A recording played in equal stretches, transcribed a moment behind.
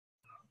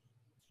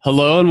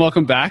Hello and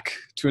welcome back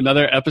to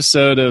another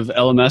episode of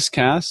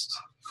LMScast.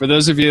 For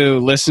those of you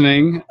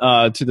listening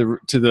to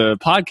the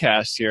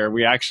podcast here,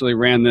 we actually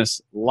ran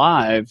this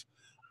live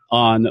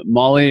on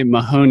Molly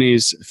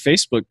Mahoney's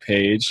Facebook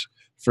page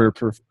for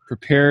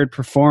prepared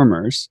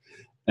performers.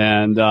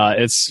 And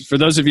it's for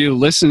those of you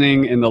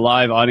listening in the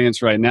live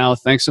audience right now,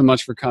 thanks so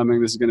much for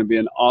coming. This is going to be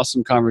an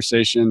awesome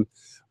conversation.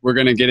 We're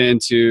going to get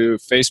into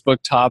Facebook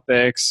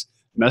topics,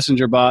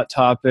 messenger bot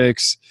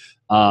topics,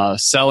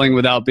 selling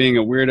without being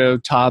a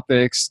weirdo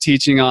topics,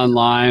 teaching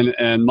online.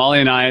 And Molly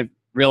and I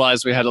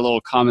realized we had a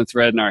little common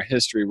thread in our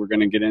history we're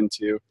going to get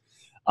into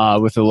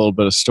with a little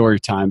bit of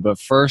story time. But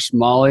first,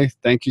 Molly,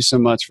 thank you so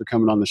much for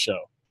coming on the show.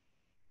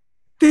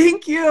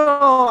 Thank you.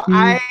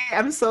 I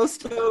am so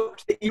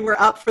stoked that you were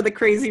up for the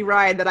crazy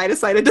ride that I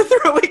decided to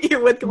throw at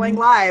you with going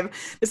live.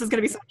 This is going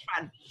to be so much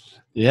fun.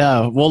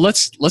 Yeah. Well,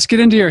 let's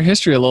get into your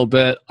history a little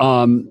bit.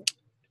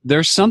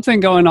 There's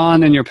something going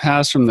on in your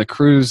past from the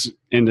cruise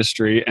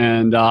industry,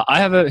 and I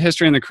have a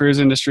history in the cruise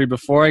industry.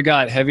 Before I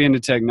got heavy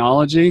into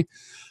technology,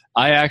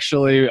 I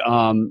actually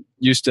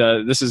used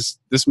to,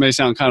 this may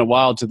sound kind of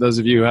wild to those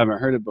of you who haven't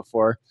heard it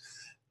before,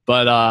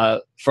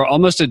 but for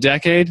almost a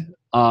decade,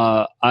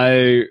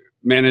 I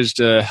managed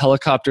a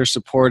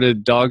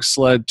helicopter-supported dog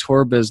sled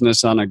tour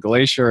business on a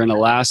glacier in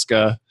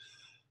Alaska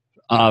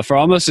for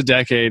almost a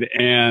decade,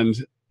 and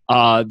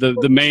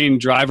the main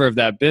driver of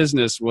that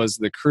business was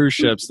the cruise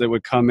ships that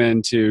would come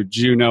into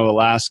Juneau,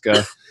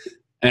 Alaska,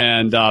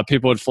 and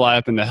people would fly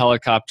up in the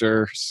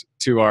helicopters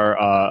to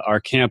our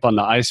camp on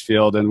the ice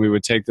field, and we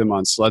would take them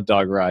on sled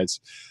dog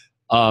rides.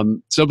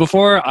 So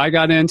before I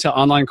got into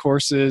online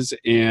courses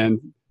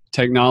and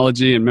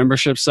technology and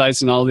membership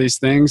sites and all these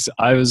things,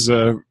 I was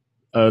a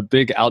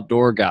big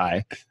outdoor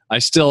guy. I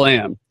still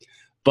am.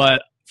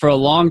 But for a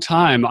long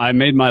time, I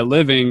made my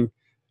living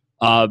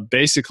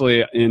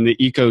basically in the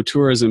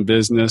ecotourism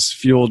business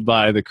fueled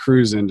by the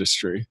cruise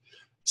industry.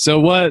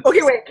 So what?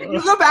 Okay, wait. Can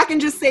you go back and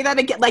just say that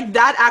again? Like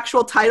that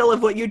actual title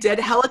of what you did,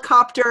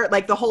 helicopter,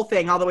 like the whole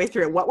thing all the way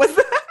through. What was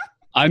that?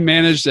 I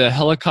managed a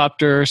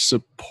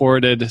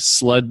helicopter-supported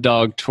sled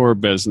dog tour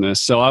business.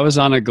 So I was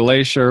on a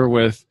glacier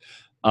with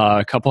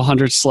a couple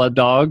hundred sled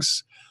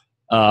dogs,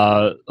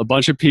 a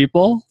bunch of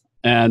people,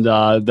 and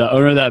the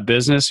owner of that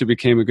business, who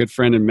became a good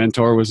friend and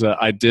mentor, was a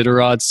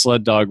Iditarod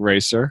sled dog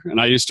racer. And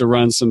I used to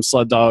run some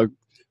sled dog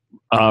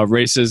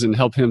races and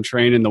help him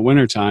train in the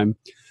wintertime.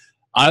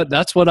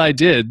 That's what I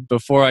did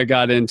before I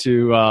got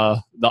into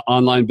the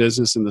online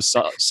business and the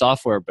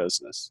software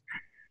business.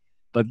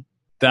 But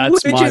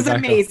that's which is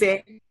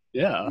amazing.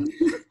 Yeah.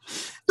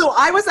 So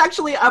I was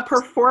actually a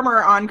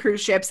performer on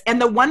cruise ships,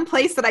 and the one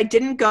place that I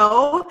didn't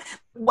go,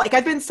 like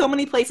I've been so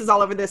many places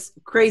all over this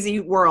crazy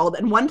world,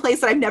 and one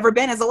place that I've never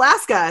been is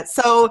Alaska.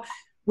 So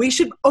we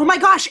should, oh my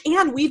gosh,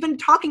 and we've been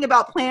talking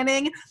about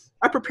planning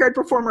a prepared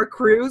performer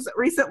cruise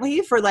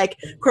recently for like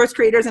course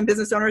creators and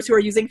business owners who are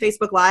using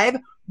Facebook Live.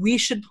 We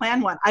should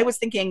plan one. I was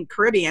thinking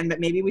Caribbean, but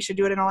maybe we should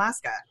do it in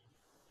Alaska.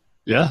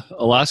 Yeah,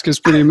 Alaska's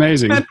pretty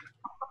amazing.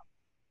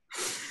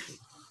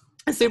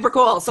 Super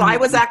cool. So I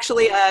was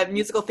actually a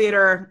musical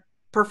theater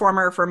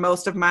performer for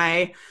most of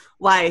my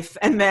life.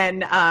 And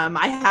then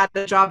I had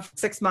a job for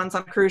 6 months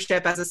on a cruise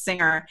ship as a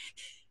singer.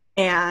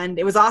 And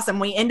it was awesome.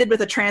 We ended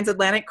with a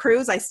transatlantic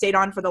cruise. I stayed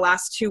on for the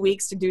last 2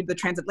 weeks to do the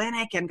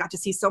transatlantic and got to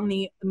see so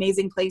many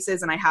amazing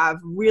places. And I have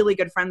really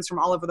good friends from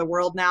all over the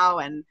world now,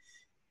 and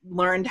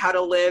learned how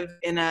to live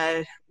in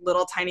a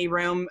little tiny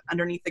room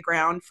underneath the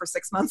ground for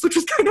 6 months, which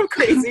was kind of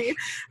crazy,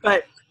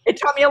 but it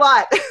taught me a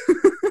lot.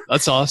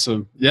 That's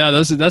awesome. Yeah,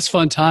 that's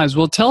fun times.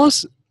 Well, tell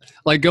us,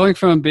 like going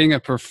from being a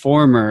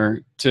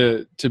performer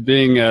to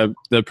being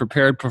the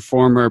prepared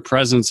performer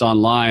presence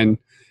online.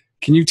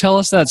 Can you tell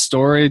us that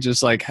story,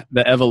 just like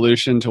the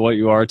evolution to what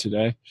you are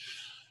today?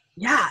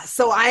 Yeah.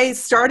 So I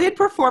started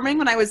performing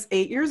when I was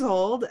 8 years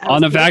old.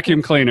 On a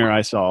vacuum cleaner,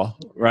 I saw,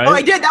 right? Oh,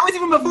 I did. That was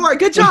even before.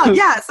 Good job.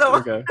 Yeah. So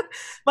okay.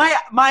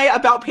 my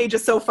about page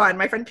is so fun.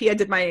 My friend Pia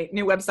did my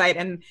new website,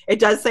 and it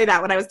does say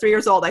that when I was 3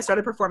 years old, I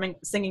started performing,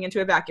 singing into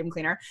a vacuum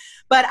cleaner.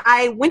 But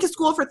I went to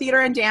school for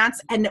theater and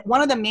dance. And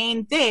one of the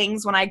main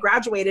things when I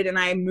graduated and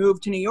I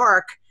moved to New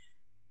York,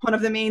 one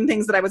of the main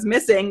things that I was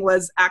missing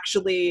was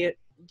actually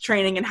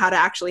training in how to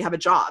actually have a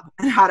job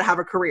and how to have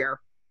a career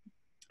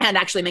and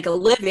actually make a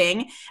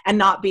living and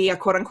not be a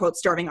quote unquote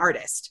starving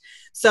artist.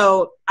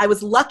 So I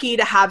was lucky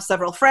to have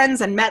several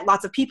friends and met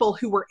lots of people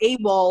who were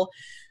able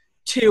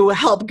to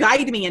help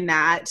guide me in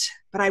that.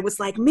 But I was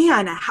like,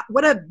 man,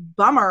 what a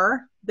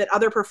bummer that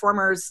other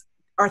performers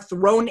are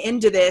thrown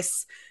into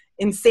this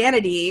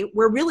insanity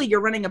where really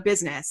you're running a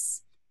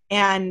business.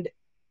 And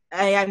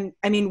I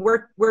mean,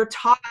 we're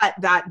taught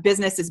that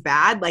business is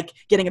bad, like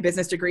getting a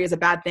business degree is a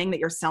bad thing,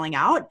 that you're selling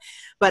out.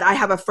 But I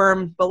have a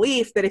firm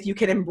belief that if you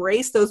can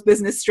embrace those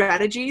business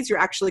strategies, you're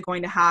actually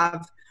going to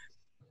have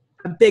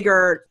a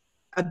bigger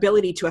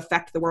ability to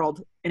affect the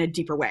world in a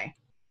deeper way.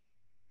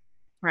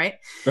 Right?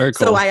 Very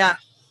cool. So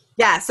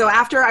so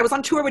after I was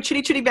on tour with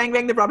Chitty Chitty Bang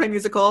Bang, the Broadway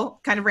musical,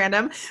 kind of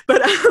random,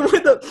 but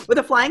with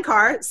a flying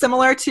car,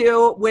 similar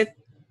to with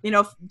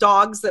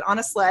dogs that on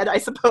a sled, I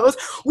suppose.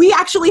 We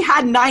actually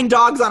had 9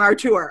 dogs on our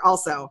tour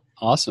also.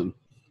 Awesome.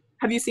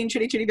 Have you seen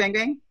Chitty Chitty Bang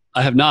Bang?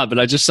 I have not, but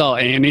I just saw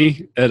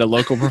Annie at a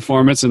local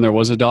performance and there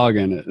was a dog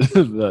in it.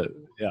 But,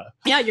 yeah.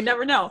 Yeah, you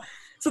never know.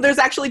 So there's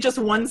actually just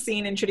one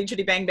scene in Chitty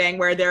Chitty Bang Bang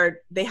where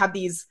they have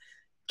these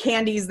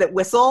candies that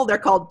whistle. They're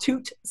called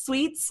toot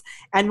sweets.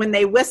 And when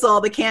they whistle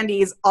the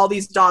candies, all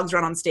these dogs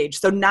run on stage.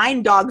 So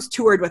 9 dogs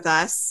toured with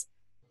us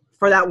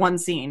for that one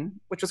scene,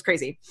 which was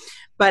crazy.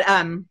 But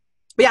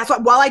yeah, so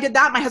while I did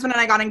that, my husband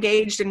and I got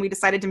engaged and we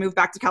decided to move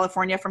back to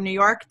California from New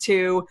York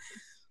to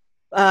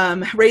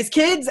raise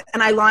kids.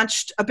 And I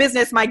launched a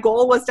business. My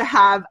goal was to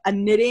have a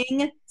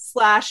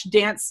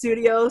knitting/dance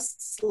studio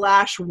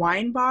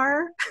 /wine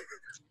bar.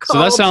 So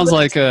that sounds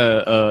like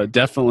a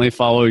definitely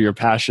follow your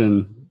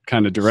passion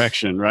kind of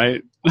direction,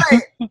 right?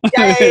 Right.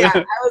 Yeah.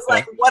 I was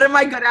like, what am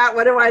I good at?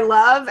 What do I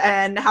love?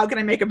 And how can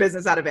I make a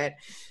business out of it?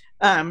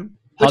 How'd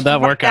that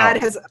work out?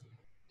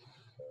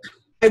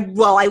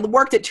 I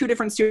worked at 2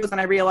 different studios and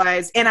I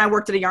realized, and I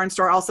worked at a yarn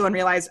store also and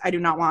realized I do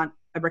not want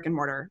a brick and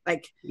mortar.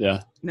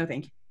 No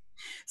thank you.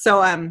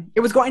 So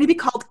it was going to be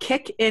called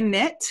Kick in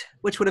Knit,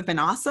 which would have been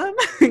awesome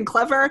and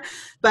clever.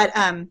 But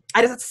I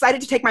just decided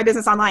to take my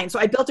business online. So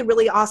I built a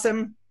really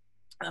awesome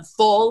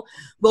full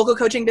vocal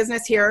coaching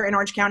business here in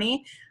Orange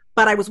County.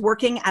 But I was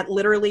working at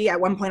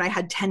one point I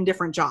had 10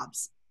 different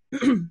jobs.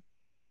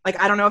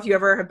 I don't know if you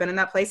ever have been in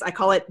that place. I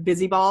call it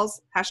busy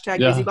balls,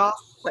 #busy balls.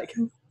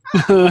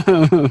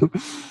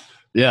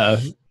 Yeah,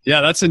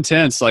 that's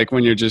intense. Like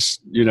when you're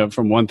just,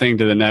 from one thing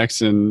to the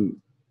next and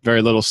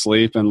very little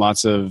sleep and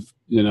lots of,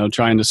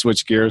 trying to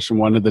switch gears from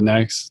one to the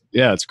next.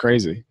 Yeah, it's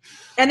crazy.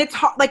 And it's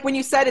hard, like when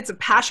you said it's a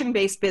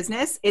passion-based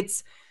business,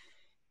 it's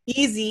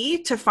easy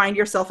to find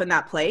yourself in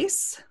that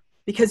place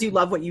because you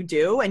love what you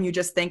do and you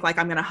just think like,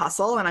 I'm going to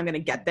hustle and I'm going to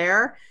get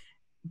there.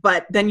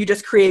 But then you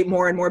just create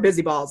more and more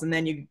busy balls and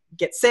then you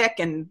get sick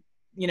and,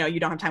 you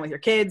don't have time with your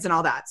kids and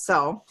all that.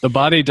 So the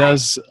body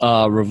does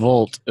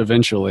revolt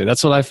eventually.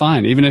 That's what I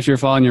find. Even if you're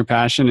following your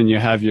passion and you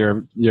have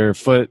your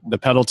foot, the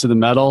pedal to the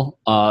metal,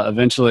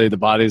 eventually the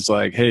body's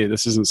like, hey,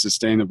 this isn't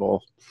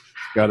sustainable.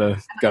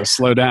 Gotta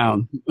slow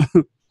down.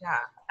 Yeah.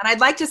 And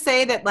I'd like to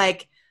say that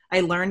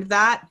I learned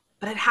that,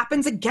 but it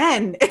happens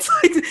again. It's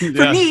like,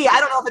 for me, I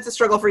don't know if it's a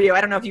struggle for you.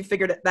 I don't know if you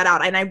figured that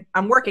out. And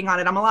I'm working on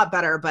it. I'm a lot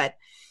better, but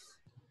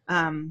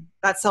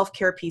that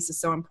self-care piece is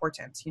so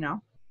important,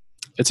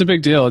 It's a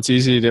big deal. It's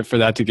easy for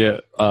that to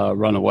get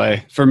run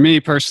away. For me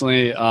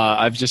personally,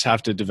 I've just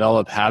have to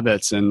develop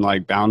habits and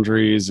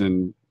boundaries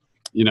and,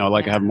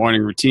 I have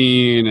morning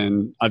routine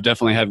and I've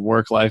definitely had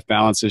work-life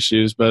balance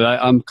issues, but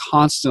I'm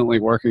constantly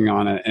working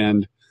on it.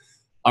 And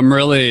I'm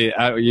really,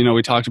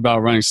 we talked about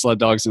running sled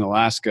dogs in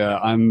Alaska.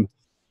 I'm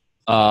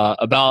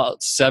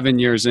about 7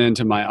 years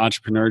into my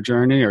entrepreneur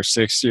journey or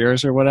 6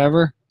 years or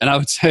whatever. And I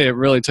would say it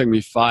really took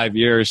me 5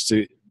 years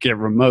to get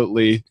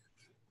remotely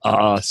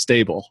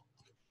stable.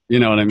 You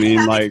know what I mean?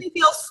 That makes me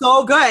feel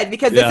so good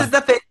because this is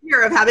the 5th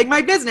year of having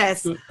my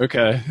business.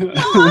 Okay. That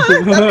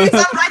means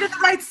I'm right in the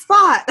right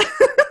spot.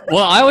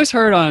 Well, I always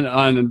heard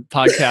on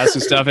podcasts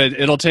and stuff,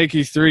 it'll take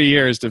you 3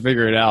 years to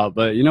figure it out.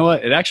 But you know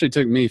what? It actually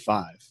took me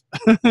 5.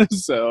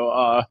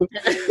 So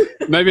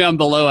maybe I'm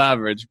below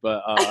average,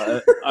 but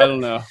I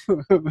don't know.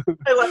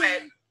 I love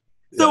it.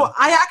 So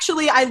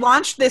I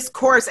launched this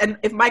course, and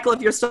if Michael,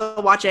 if you're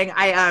still watching,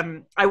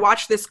 I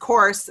watched this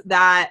course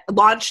that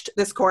launched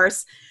this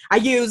course. I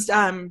used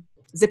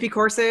Zippy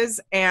courses,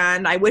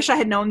 and I wish I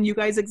had known you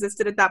guys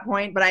existed at that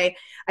point, but I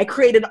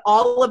created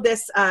all of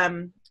this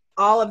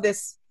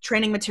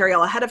training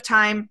material ahead of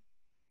time.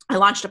 I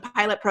launched a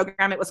pilot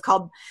program. It was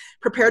called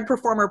Prepared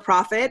Performer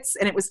Profits,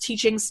 and it was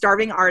teaching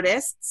starving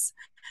artists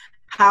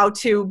how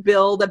to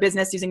build a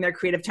business using their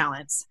creative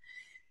talents.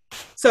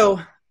 So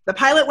the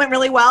pilot went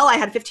really well. I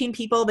had 15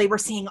 people. They were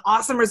seeing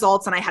awesome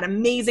results, and I had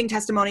amazing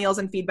testimonials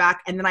and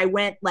feedback. And then I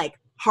went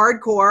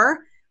hardcore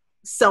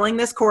selling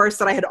this course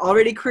that I had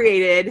already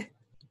created.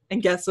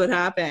 And guess what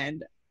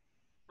happened?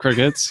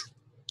 Crickets.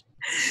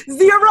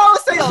 0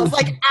 sales,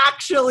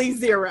 actually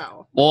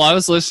 0. Well, I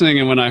was listening,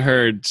 and when I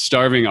heard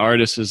starving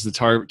artists as the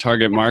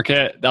target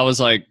market, that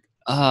was I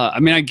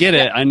get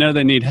it. I know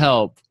they need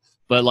help,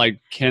 but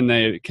can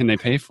they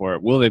pay for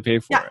it? Will they pay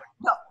for it?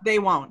 No, they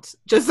won't.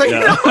 Just so you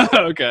know.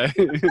 Okay.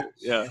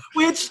 Yeah.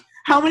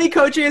 How many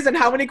coaches and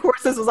how many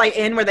courses was I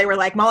in where they were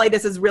like, Molly,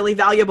 this is really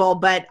valuable,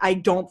 but I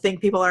don't think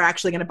people are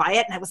actually going to buy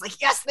it. And I was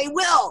like, yes, they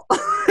will.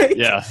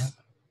 Yeah.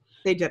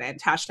 They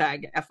didn't.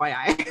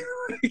 #FYI.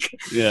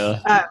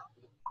 Yeah.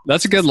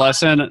 That's a good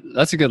lesson.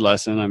 That's a good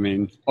lesson. I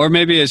mean, or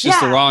maybe it's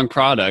just the wrong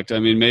product. I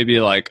mean, maybe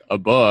a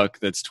book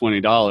that's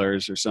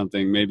 $20 or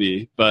something,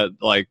 maybe, but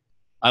I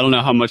don't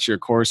know how much your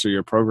course or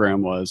your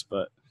program was,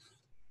 but.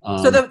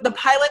 So the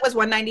pilot was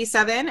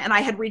 $197, and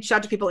I had reached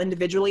out to people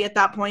individually at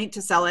that point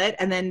to sell it.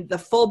 And then the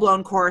full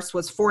blown course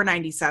was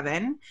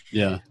 $497.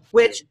 Yeah.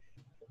 Which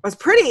was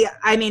pretty,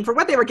 for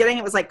what they were getting,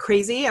 it was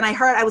crazy. And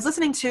I was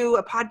listening to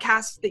a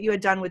podcast that you had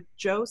done with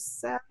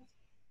Joseph.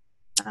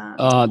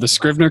 The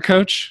Scrivener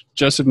coach,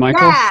 Joseph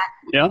Michael.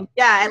 Yeah.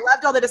 I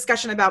loved all the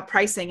discussion about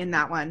pricing in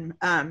that one.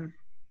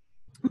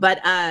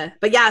 But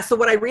yeah, so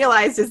what I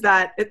realized is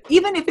that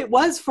even if it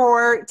was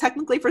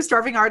technically for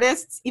starving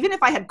artists, even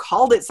if I had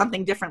called it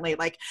something differently,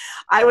 like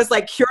I was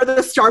like, cure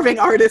the starving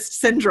artist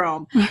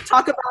syndrome,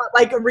 talk about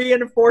like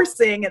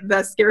reinforcing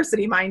the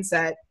scarcity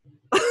mindset.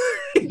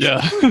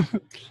 Yeah.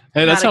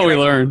 Hey, that's how we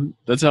learn.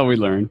 That's how we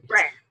learn.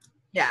 Right.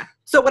 Yeah.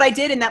 So what I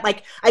did in that,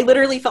 like, I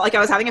literally felt like I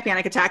was having a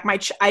panic attack.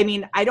 I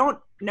mean, I don't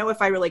know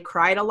if I really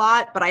cried a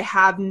lot, but I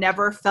have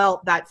never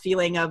felt that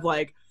feeling of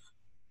like,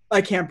 I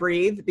can't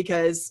breathe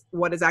because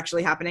what is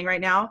actually happening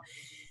right now.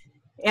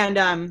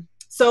 And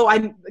so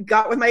I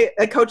got with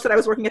a coach that I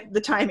was working at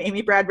the time,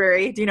 Amy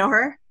Bradbury. Do you know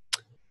her?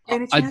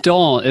 I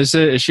don't.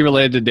 Is she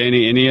related to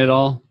Danny Inney at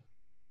all?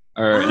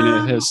 Or any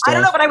of his stuff? I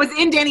don't know, but I was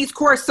in Danny's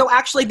course. So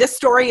actually this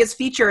story is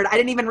featured. I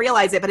didn't even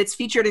realize it, but it's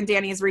featured in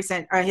Danny's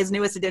his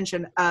newest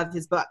edition of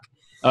his book.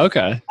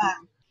 Okay.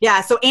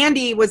 Yeah. So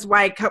Andy was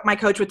my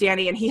coach with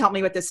Danny, and he helped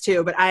me with this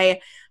too. But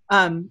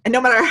and no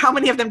matter how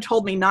many of them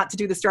told me not to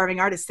do the starving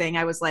artist thing,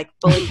 I was like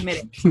fully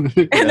committed.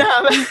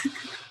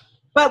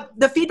 But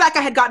the feedback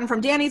I had gotten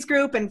from Danny's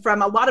group and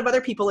from a lot of other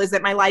people is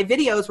that my live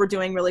videos were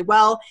doing really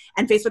well,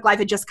 and Facebook Live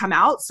had just come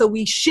out. So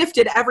we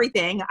shifted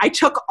everything. I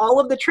took all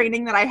of the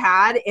training that I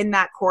had in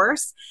that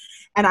course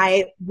and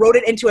I wrote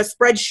it into a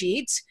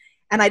spreadsheet,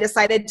 and I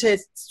decided to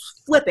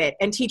flip it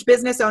and teach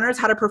business owners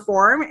how to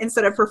perform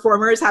instead of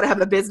performers how to have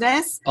a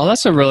business. Oh,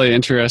 that's a really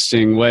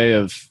interesting way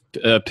of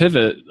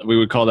pivot. We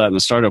would call that in the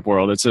startup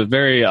world. It's a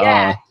very,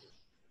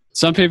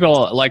 some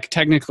people, like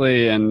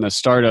technically in the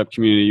startup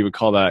community, you would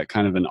call that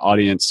kind of an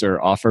audience or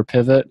offer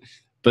pivot.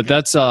 But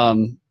that's a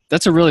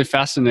really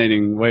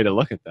fascinating way to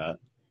look at that.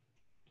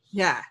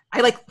 Yeah,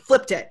 I like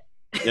flipped it.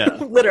 Yeah.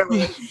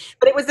 Literally.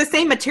 But it was the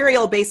same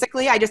material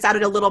basically. I just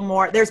added a little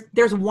more.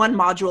 There's one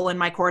module in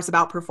my course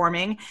about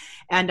performing,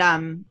 and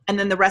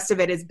then the rest of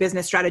it is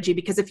business strategy,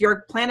 because if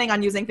you're planning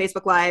on using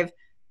Facebook Live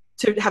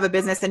to have a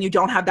business and you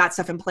don't have that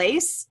stuff in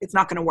place, it's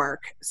not going to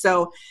work.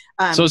 So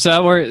so is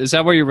that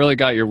where you really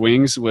got your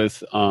wings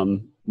with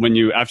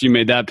after you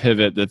made that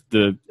pivot,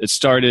 that it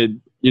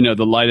started,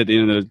 the light at the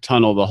end of the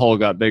tunnel, the hole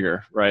got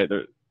bigger, right?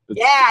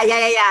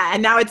 Yeah.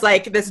 And now it's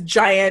like this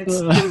giant,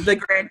 the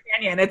Grand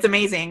Canyon. It's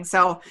amazing.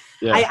 So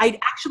yeah. I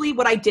actually,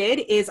 what I did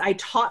is I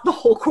taught the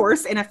whole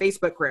course in a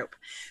Facebook group.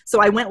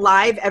 So I went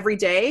live every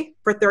day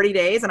for 30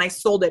 days and I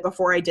sold it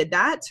before I did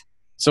that.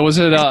 So was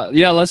it,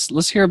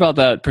 let's hear about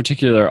that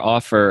particular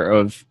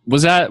offer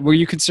were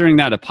you considering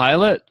that a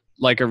pilot?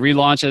 Like a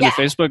relaunch as a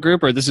Facebook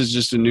group, or this is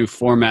just a new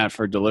format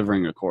for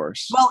delivering a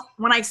course? Well,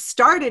 when I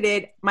started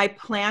it, my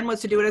plan was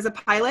to do it as a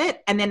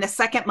pilot. And then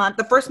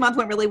the first month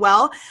went really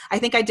well. I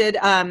think I did,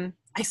 I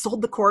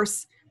sold the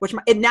course,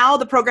 now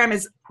the program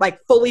is like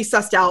fully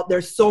sussed out.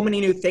 There's so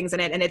many new things in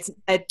it,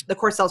 and the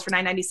course sells for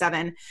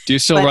 $9.97. Do you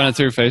still run it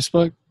through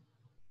Facebook?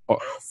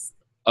 Yes.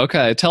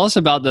 Okay. Tell us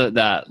about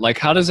that. Like,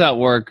 how does that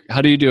work?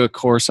 How do you do a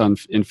course in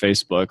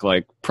Facebook,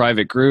 like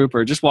private group,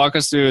 or just walk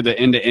us through the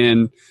end to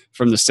end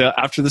from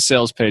after the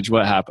sales page,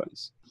 what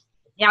happens?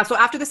 Yeah. So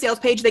after the sales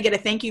page, they get a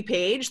thank you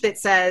page that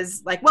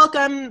says like,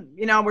 welcome,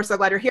 we're so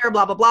glad you're here,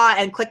 blah, blah, blah.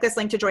 And click this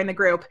link to join the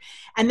group.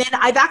 And then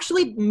I've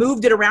actually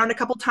moved it around a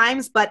couple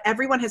times, but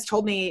everyone has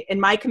told me in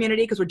my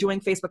community, because we're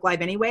doing Facebook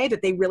Live anyway,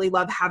 that they really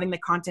love having the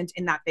content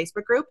in that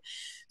Facebook group.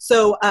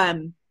 So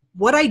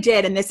what I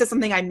did, and this is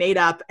something I made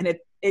up, and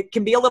it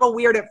can be a little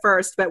weird at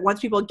first, but once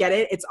people get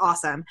it, it's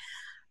awesome.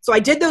 So I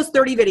did those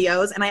 30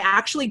 videos, and I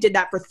actually did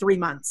that for 3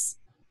 months.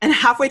 And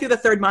halfway through the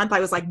third month, I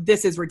was like,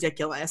 this is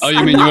ridiculous. Oh,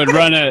 you mean you would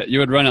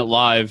run it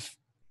live,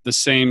 the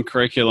same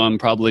curriculum,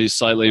 probably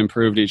slightly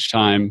improved each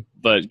time,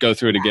 but go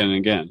through it again and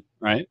again,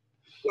 right?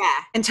 Yeah,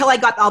 until I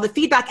got all the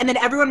feedback. And then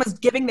everyone was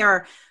giving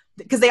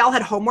because they all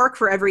had homework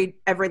for every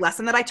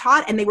lesson that I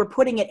taught, and they were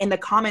putting it in the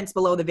comments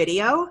below the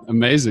video.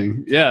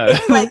 Amazing. Yeah.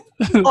 It's like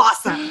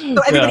awesome.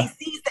 So everybody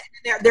sees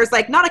that there's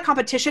like not a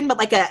competition, but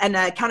like an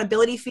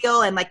accountability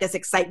feel and like this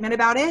excitement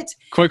about it.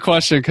 Quick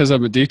question, because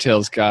I'm a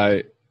details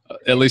guy,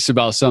 at least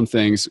about some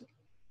things.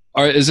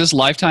 Is this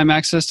lifetime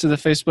access to the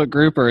Facebook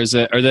group, or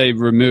are they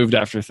removed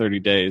after 30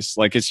 days?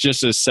 Like it's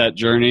just a set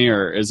journey,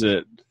 or is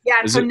it?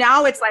 Yeah, so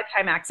now it's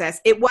lifetime access.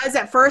 It was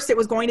at first, it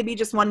was going to be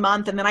just 1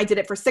 month, and then I did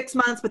it for 6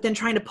 months, but then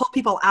trying to pull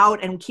people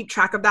out and keep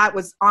track of that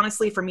was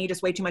honestly for me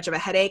just way too much of a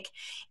headache.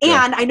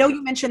 And I know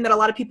you mentioned that a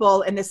lot of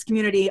people in this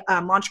community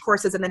launch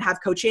courses and then have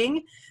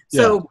coaching.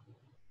 So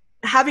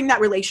having that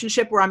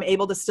relationship where I'm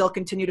able to still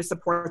continue to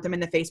support them in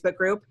the Facebook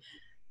group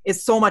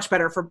is so much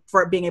better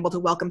for being able to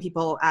welcome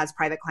people as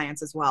private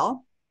clients as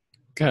well.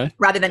 Okay.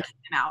 Rather than keep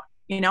them out,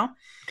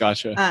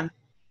 Gotcha.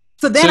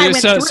 So then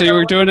so you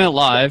were doing it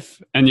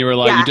live, and you were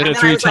like, you did it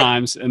 3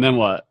 times, and then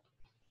what?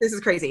 This is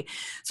crazy.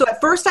 So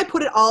at first I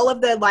put all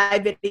of the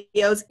live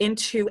videos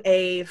into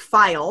a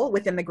file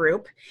within the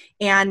group,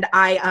 and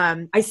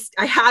I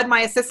had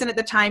my assistant at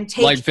the time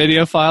take like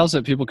video files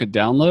that people could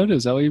download.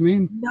 Is that what you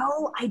mean?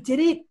 No, I did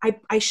it.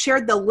 I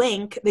shared the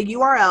link, the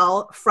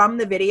URL from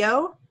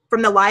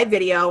the live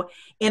video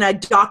in a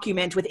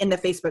document within the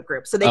Facebook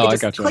group. So they could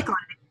just click on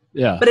it.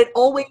 Yeah. But it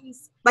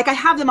always like I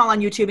have them all on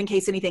YouTube in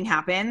case anything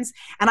happens.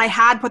 And I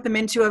had put them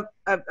into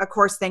a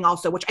course thing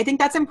also, which I think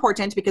that's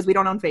important because we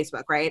don't own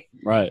Facebook, right?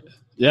 Right.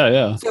 Yeah.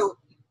 Yeah. So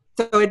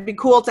it'd be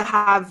cool to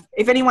have,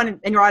 if anyone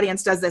in your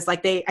audience does this,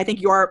 like I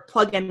think your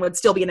plugin would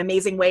still be an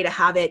amazing way to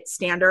have it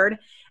standard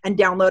and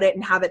download it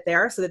and have it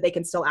there so that they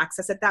can still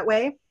access it that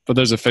way. But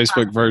there's a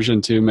Facebook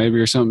version too, maybe,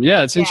 or something.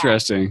 Yeah. It's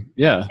interesting.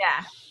 Yeah.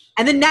 Yeah.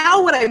 And then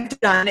now what I've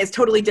done is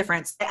totally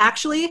different. So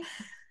actually,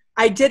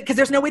 I did, because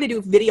there's no way to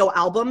do video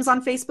albums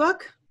on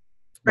Facebook,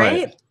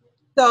 right?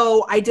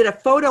 So I did a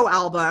photo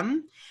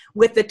album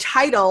with the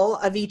title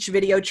of each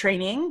video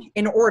training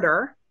in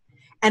order.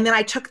 And then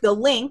I took the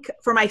link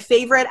for my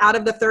favorite out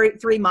of the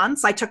 3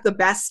 months. I took the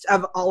best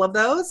of all of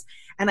those,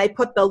 and I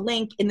put the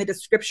link in the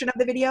description of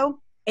the video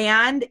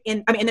and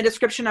in the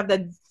description of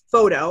the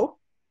photo.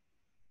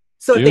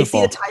 So if they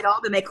see the title,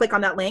 then they click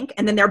on that link,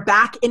 and then they're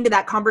back into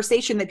that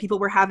conversation that people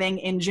were having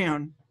in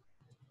June.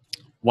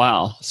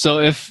 Wow.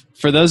 So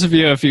for those of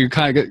you, if you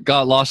kind of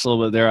got lost a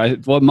little bit there,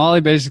 what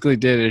Molly basically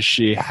did is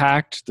she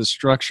hacked the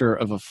structure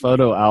of a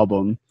photo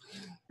album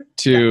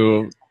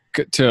to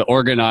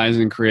organize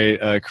and create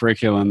a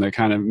curriculum that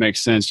kind of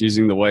makes sense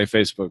using the way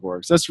Facebook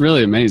works. That's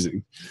really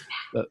amazing.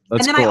 That's and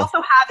then cool. I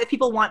also have, if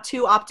people want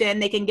to opt in,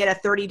 they can get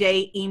a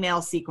 30-day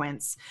email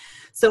sequence.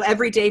 So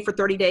every day for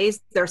 30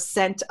 days, they're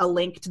sent a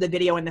link to the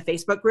video in the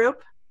Facebook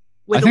group.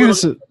 I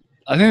think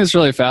it's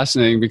really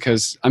fascinating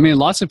because, I mean,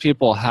 lots of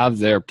people have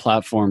their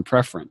platform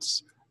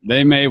preference.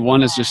 They may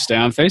want to just stay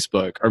on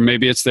Facebook, or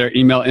maybe it's their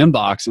email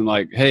inbox and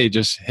like, hey,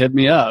 just hit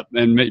me up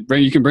and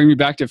you can bring me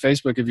back to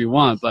Facebook if you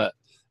want, but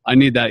I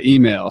need that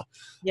email.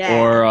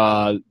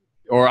 Yeah.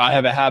 Or I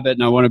have a habit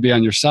and I want to be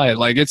on your site.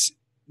 Like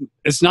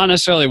it's not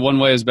necessarily one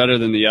way is better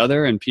than the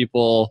other, and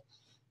people,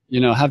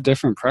 have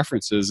different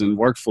preferences and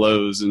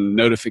workflows and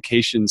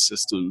notification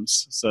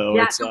systems. So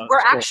yeah, we're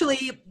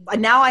actually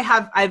now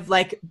I've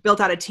like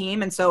built out a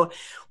team, and so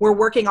we're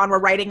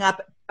writing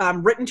up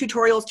written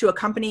tutorials to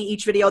accompany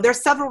each video.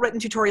 There's several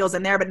written tutorials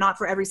in there, but not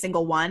for every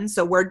single one.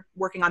 So we're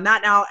working on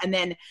that now, and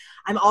then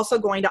I'm also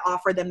going to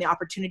offer them the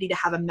opportunity to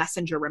have a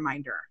messenger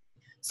reminder.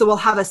 So we'll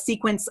have a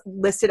sequence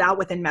listed out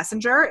within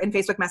Messenger, in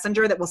Facebook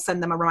Messenger, that will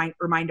send them a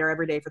reminder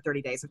every day for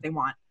 30 days if they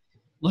want.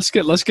 Let's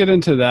get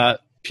into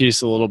that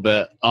piece a little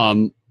bit.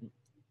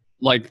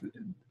 Like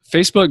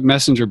Facebook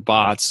Messenger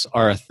bots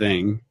are a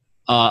thing.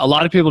 A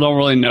lot of people don't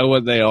really know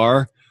what they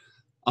are.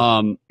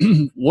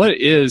 What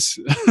is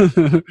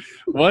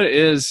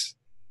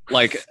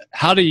like,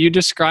 how do you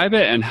describe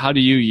it and how do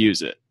you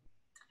use it?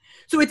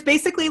 So it's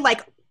basically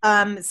like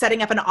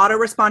setting up an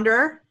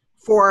autoresponder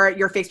for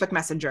your Facebook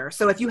Messenger.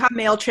 So if you have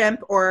MailChimp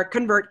or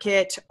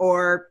ConvertKit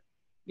or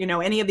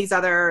any of these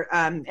other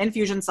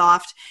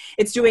Infusionsoft,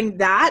 it's doing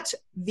that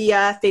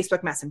via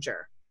Facebook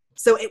Messenger.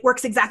 So it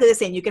works exactly the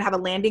same. You can have a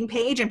landing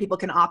page and people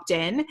can opt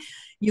in.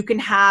 You can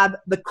have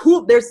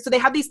so they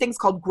have these things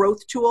called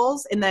growth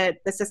tools in the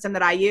system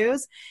that I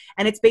use.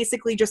 And it's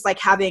basically just like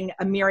having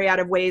a myriad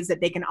of ways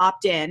that they can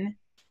opt in,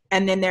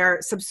 and then they're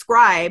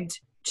subscribed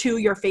to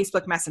your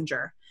Facebook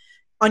Messenger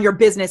on your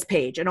business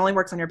page. It only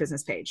works on your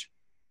business page.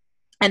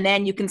 And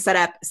then you can set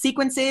up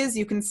sequences.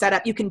 You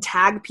can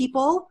tag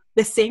people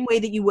the same way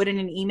that you would in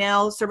an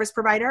email service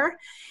provider.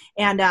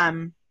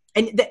 And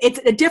it's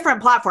a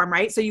different platform,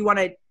 right? So you want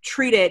to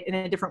treat it in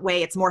a different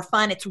way. It's more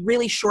fun. It's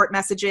really short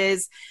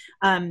messages.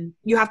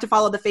 You have to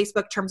follow the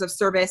Facebook terms of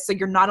service. So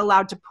you're not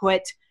allowed to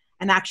put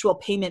an actual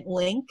payment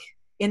link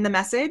in the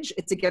message.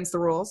 It's against the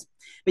rules,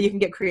 but you can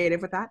get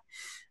creative with that.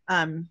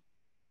 And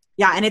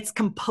it's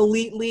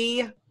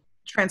completely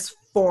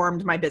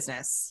transformed my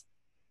business,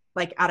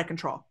 like out of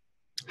control.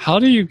 How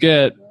do you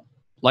get,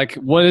 like,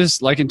 what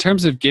is, like, in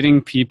terms of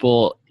getting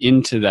people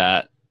into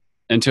a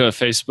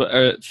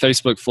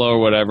Facebook flow or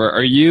whatever,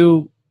 are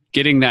you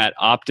getting that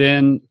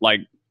opt-in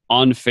like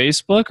on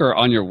Facebook or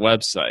on your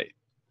website,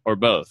 or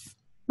both?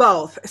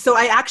 Both. So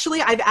I've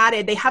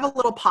added, they have a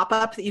little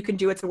pop-up that you can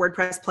do. It's a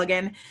WordPress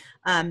plugin.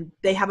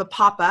 They have a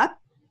pop-up.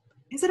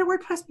 Is it a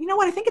WordPress? You know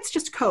what? I think it's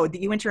just code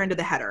that you enter into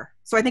the header.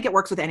 So I think it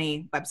works with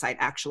any website,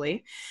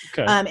 actually.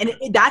 Okay.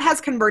 And that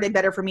has converted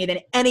better for me than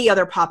any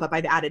other pop-up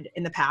I've added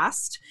in the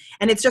past.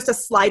 And it's just a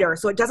slider.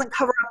 So it doesn't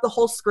cover up the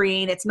whole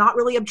screen. It's not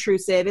really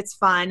obtrusive. It's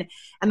fun.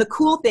 And the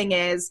cool thing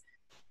is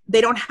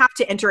they don't have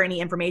to enter any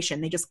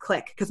information. They just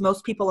click, because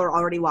most people are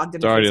already logged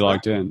in. They're already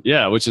logged in.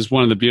 Yeah, which is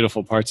one of the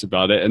beautiful parts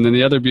about it. And then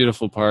the other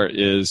beautiful part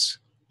is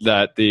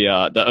that the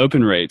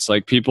open rates,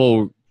 like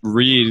people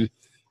read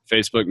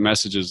Facebook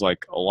messages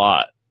like a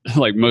lot,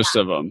 like most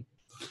of them.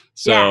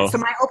 So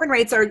my open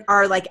rates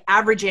are like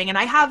averaging, and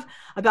I have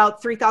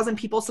about 3,000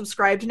 people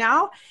subscribed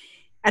now,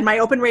 and my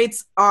open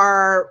rates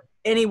are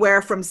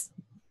anywhere from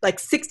like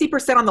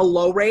 60% on the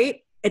low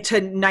rate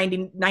to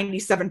 97%,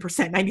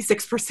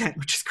 96%,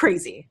 which is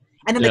crazy.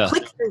 And then the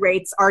click-through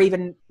rates are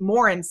even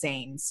more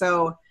insane.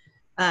 So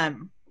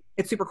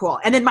it's super cool.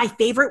 And then my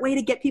favorite way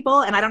to get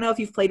people, and I don't know if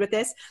you've played with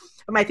this,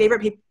 but my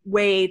favorite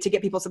way to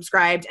get people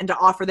subscribed and to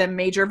offer them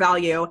major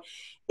value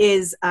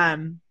is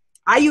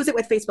I use it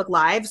with Facebook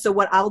Live. So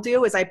what I'll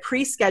do is I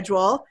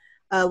pre-schedule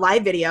a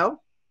live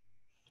video,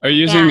 Are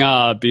you using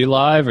Be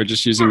Live or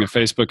just using a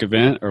Facebook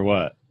event or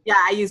what? Yeah,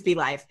 I use Be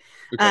Live.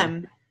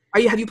 Okay.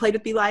 Have you played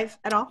with Be Live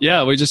at all?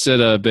 Yeah, we just did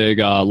a big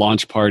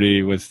launch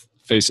party with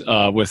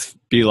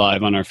Be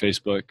Live on our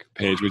Facebook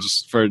page. We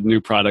just for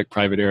new product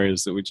private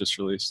areas that we just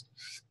released.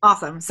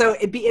 Awesome. So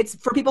it's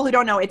for people who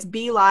don't know, it's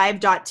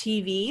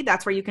BeLive.tv.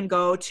 That's where you can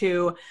go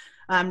to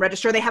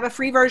register. They have a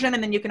free version,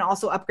 and then you can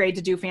also upgrade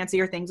to do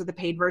fancier things with the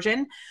paid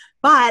version.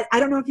 But I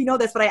don't know if you know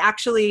this, but I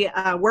actually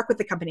work with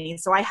the company.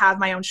 So I have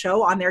my own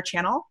show on their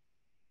channel.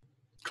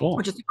 Cool.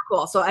 Which is super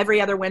cool. So every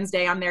other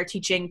Wednesday I'm there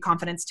teaching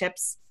confidence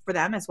tips for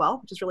them as well,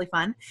 which is really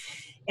fun.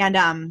 And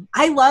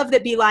I love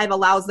that Be Live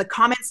allows the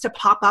comments to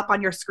pop up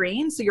on your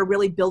screen. So you're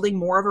really building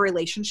more of a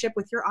relationship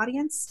with your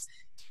audience,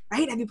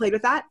 right? Have you played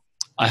with that?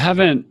 I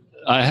haven't.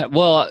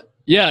 Well,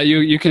 yeah,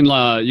 you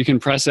can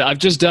press it. I've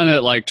just done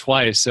it like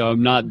twice, so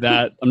I'm not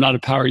a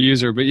power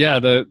user. But yeah,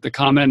 the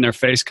comment in their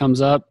face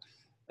comes up,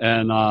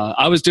 and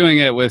I was doing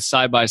it with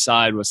side by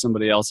side with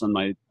somebody else on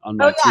my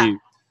team,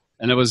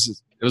 and it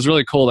was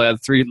really cool. They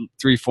had three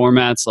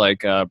formats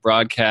like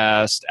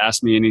broadcast,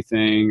 ask me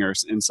anything,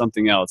 and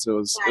something else. It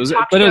was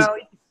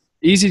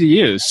easy to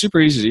use, super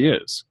easy to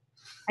use.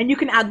 And you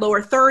can add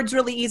lower thirds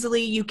really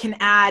easily. You can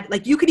add,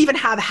 you could even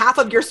have half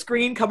of your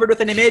screen covered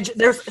with an image.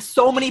 There's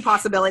so many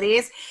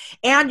possibilities.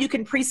 And you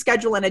can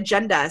pre-schedule an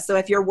agenda. So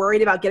if you're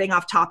worried about getting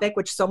off topic,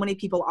 which so many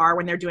people are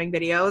when they're doing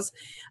videos,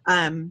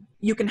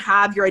 you can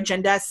have your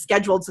agenda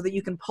scheduled so that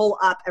you can pull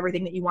up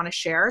everything that you want to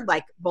share,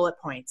 like bullet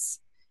points,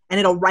 and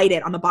it'll write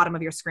it on the bottom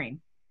of your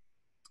screen.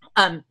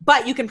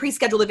 But you can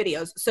pre-schedule the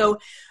videos.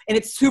 And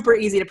it's super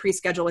easy to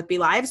pre-schedule with Be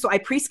Live. So I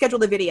pre-schedule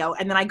the video,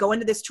 and then I go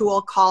into this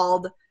tool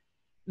called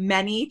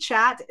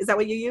ManyChat. Is that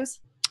what you use?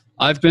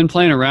 I've been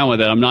playing around with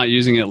it. I'm not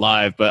using it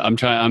live, but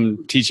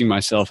I'm teaching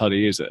myself how to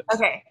use it.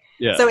 Okay.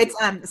 Yeah. So it's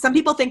some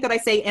people think that I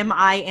say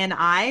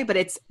MINI, but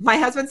it's my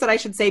husband said I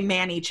should say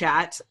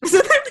ManyChat so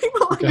that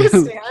people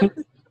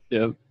understand.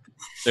 Yep.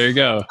 There you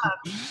go.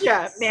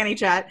 Yeah,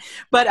 ManyChat.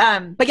 But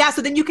yeah,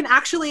 so then you can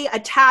actually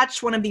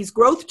attach one of these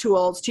growth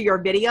tools to your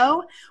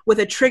video with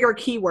a trigger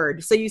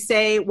keyword. So you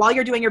say, while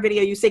you're doing your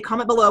video, you say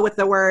comment below with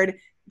the word.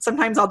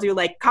 Sometimes I'll do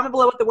comment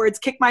below with the words,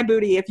 kick my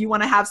booty if you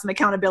want to have some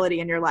accountability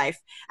in your life.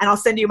 And I'll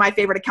send you my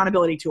favorite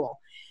accountability tool.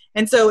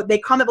 And so they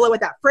comment below with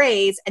that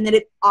phrase, and then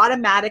it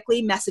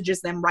automatically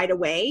messages them right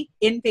away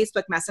in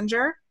Facebook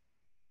Messenger.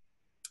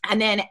 And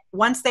then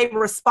once they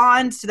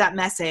respond to that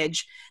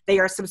message, they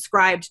are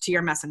subscribed to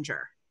your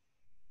messenger.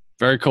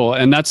 Very cool.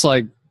 And that's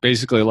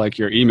basically like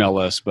your email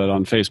list, but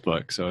on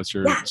Facebook. So it's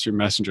your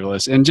messenger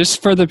list. And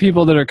just for the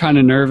people that are kind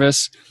of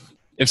nervous,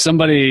 if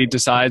somebody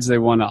decides they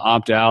want to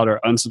opt out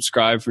or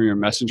unsubscribe from your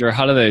messenger,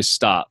 how do they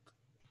stop?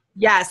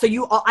 Yeah, so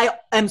I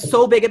am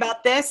so big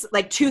about this.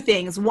 Two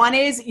things. One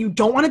is you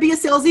don't want to be a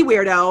salesy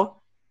weirdo.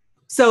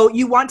 So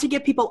you want to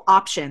give people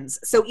options.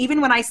 So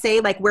even when I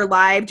say we're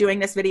live doing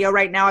this video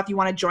right now, if you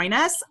want to join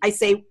us, I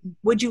say,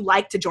 would you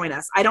like to join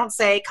us? I don't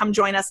say come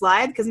join us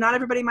live because not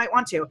everybody might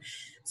want to.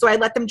 So I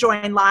let them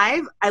join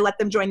live. I let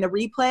them join the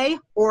replay,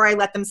 or I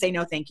let them say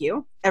no thank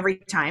you every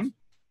time.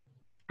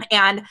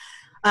 And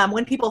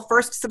when people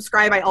first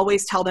subscribe, I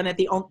always tell them that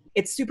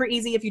it's super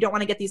easy. If you don't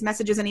want to get these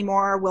messages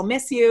anymore, we'll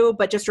miss you,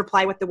 but just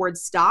reply with the word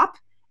stop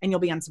and you'll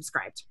be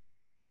unsubscribed.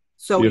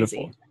 So beautiful.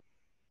 Easy.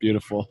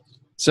 Beautiful.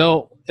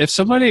 So if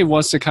somebody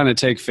wants to kind of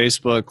take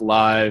Facebook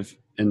Live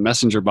and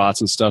Messenger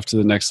bots and stuff to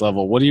the next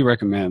level, what do you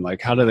recommend?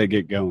 How do they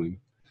get going?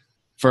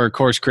 For a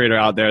course creator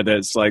out there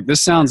that's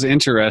this sounds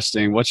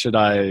interesting. What should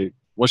I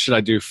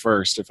do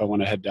first if I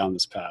want to head down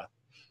this path?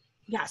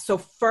 Yeah. So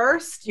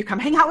first you come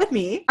hang out with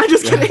me. I'm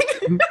just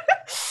kidding.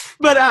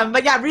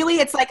 But yeah, really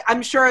it's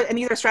I'm sure, and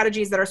these are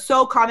strategies that are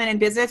so common in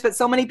business, but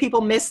so many people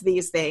miss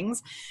these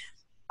things.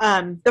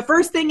 The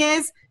first thing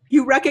is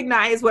you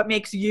recognize what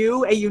makes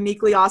you a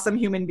uniquely awesome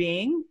human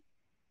being,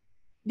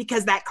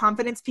 because that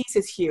confidence piece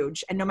is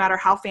huge. And no matter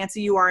how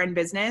fancy you are in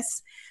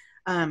business,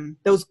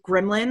 those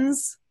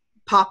gremlins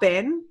pop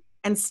in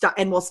and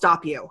will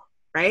stop you.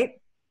 Right.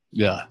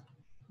 Yeah.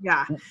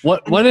 Yeah.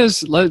 Let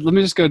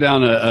me just go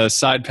down a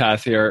side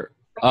path here.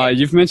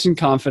 You've mentioned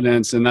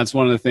confidence, and that's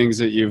one of the things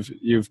that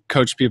you've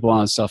coached people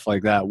on, stuff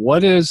like that.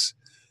 What is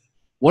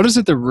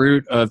at the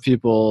root of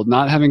people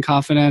not having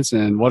confidence,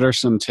 and what are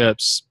some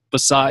tips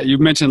besides, you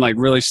mentioned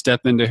really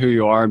step into who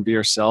you are and be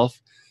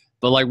yourself,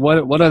 but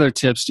what other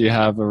tips do you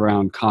have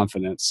around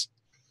confidence?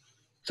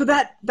 So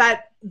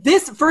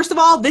this, first of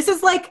all, this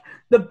is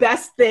the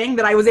best thing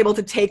that I was able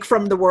to take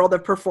from the world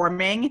of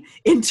performing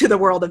into the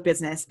world of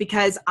business,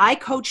 because I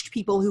coached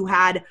people who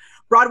had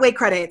Broadway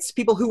credits,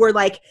 people who were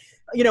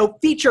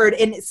featured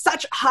in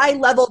such high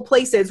level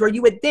places where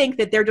you would think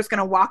that they're just going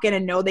to walk in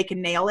and know they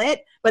can nail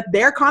it. But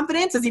their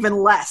confidence is even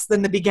less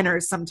than the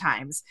beginners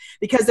sometimes,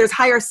 because there's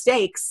higher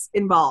stakes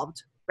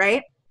involved.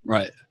 Right.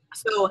 Right.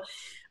 So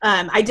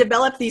I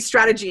developed these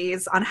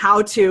strategies on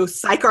how to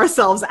psych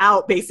ourselves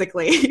out,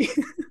 basically,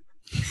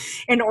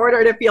 in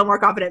order to feel more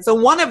confident. So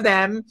one of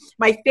them,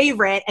 my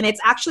favorite, and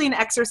it's actually an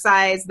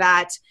exercise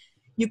that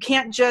you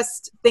can't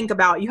just think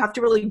about, you have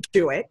to really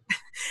do it.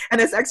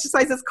 And this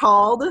exercise is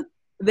called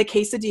the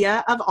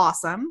Quesadilla of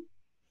Awesome.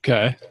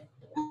 Okay.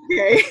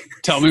 Okay.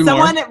 Tell me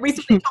Someone more.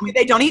 recently told me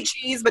they don't eat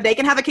cheese, but they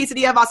can have a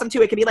quesadilla of awesome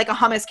too. It could be like a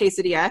hummus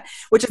quesadilla,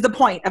 which is the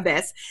point of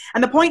this.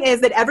 And the point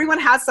is that everyone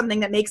has something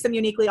that makes them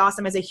uniquely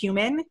awesome as a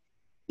human,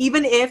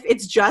 even if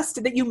it's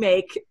just that you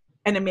make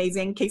an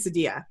amazing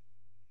quesadilla.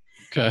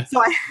 Okay.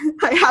 So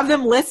I have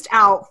them list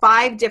out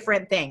 5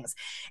 different things.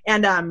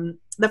 And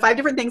the 5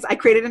 different things, I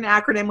created an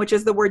acronym, which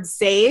is the word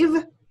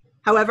SAVE.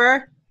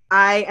 However,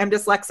 I am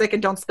dyslexic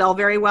and don't spell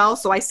very well,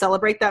 so I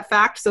celebrate that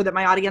fact so that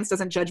my audience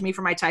doesn't judge me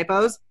for my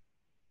typos.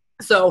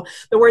 So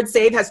the word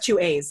SAVE has 2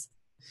 A's.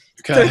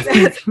 Okay. So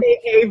it's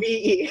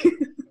SAAVE.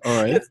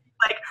 All right. It's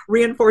like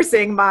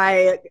reinforcing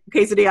my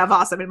quesadilla of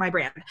awesome in my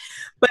brand.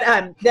 But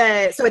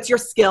so it's your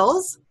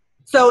skills.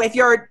 So if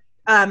you're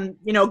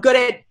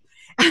good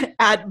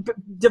at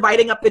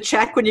dividing up the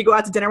check when you go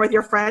out to dinner with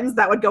your friends,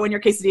 that would go in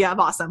your quesadilla of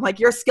awesome. Like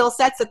your skill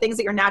sets, the things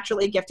that you're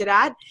naturally gifted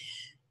at,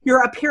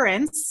 your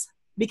appearance,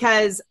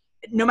 because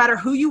no matter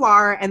who you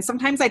are, and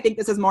sometimes I think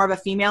this is more of a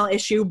female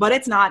issue, but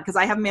it's not, because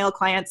I have male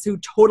clients who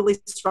totally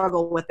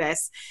struggle with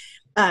this.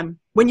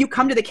 When you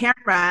come to the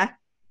camera,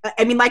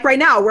 I mean, like right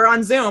now we're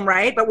on Zoom,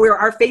 right? But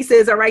our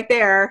faces are right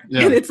there,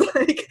 and it's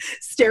like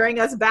staring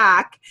us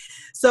back.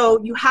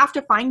 So you have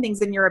to find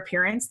things in your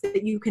appearance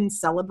that you can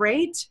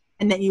celebrate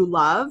and that you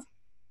love.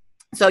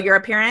 So your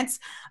appearance,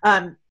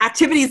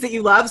 activities that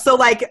you love. So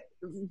like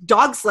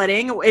dog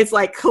sledding is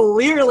like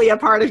clearly a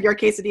part of your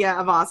quesadilla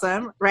of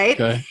awesome, right?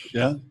 Okay.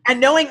 Yeah.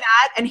 And knowing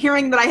that and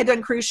hearing that I had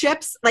done cruise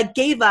ships, like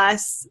gave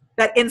us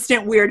that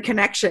instant weird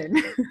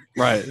connection.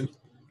 Right.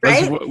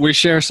 Right? We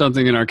share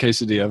something in our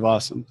quesadilla of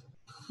awesome.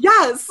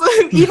 Yes.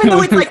 Even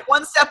though it's like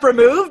one step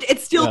removed,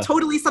 it's still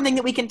totally something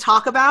that we can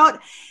talk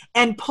about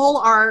and pull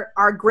our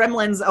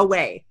gremlins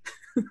away.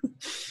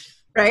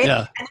 Right?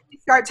 Yeah. And we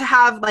start to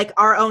have like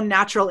our own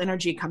natural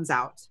energy comes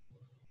out.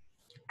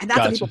 And that's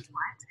what people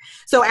want.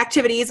 So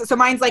activities. So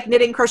mine's like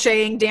knitting,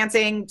 crocheting,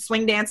 dancing,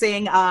 swing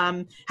dancing,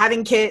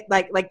 having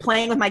like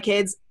playing with my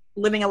kids,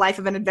 living a life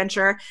of an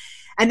adventure.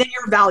 And then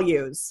your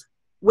values,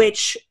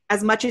 which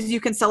as much as you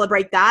can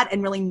celebrate that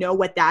and really know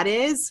what that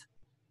is,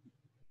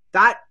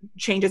 that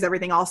changes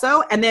everything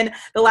also. And then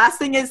the last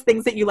thing is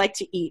things that you like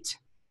to eat.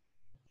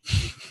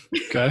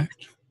 Okay.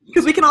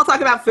 Because we can all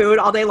talk about food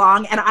all day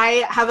long. And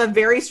I have a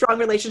very strong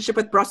relationship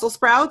with Brussels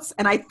sprouts.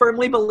 And I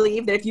firmly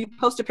believe that if you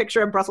post a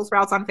picture of Brussels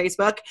sprouts on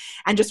Facebook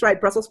and just write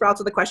Brussels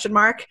sprouts with a question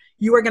mark,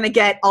 you are going to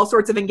get all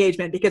sorts of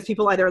engagement because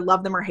people either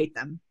love them or hate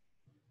them.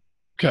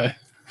 Okay.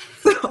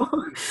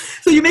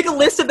 So you make a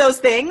list of those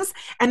things,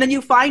 and then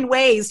you find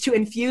ways to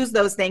infuse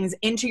those things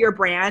into your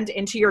brand,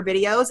 into your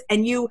videos,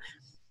 and you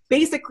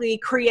basically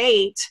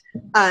create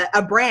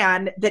a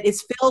brand that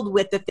is filled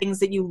with the things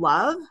that you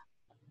love,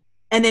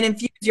 and then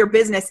infuse your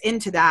business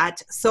into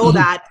that so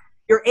that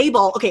you're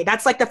able, okay,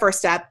 that's like the first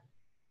step.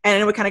 And I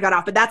know we kind of got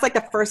off, but that's like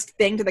the first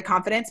thing to the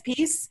confidence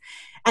piece.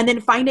 And then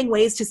finding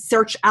ways to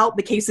search out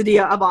the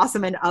quesadilla of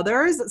awesome in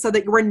others so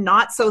that we're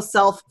not so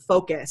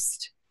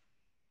self-focused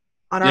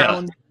on our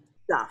own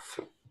stuff.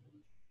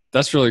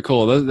 That's really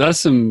cool. That's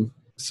some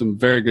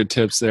very good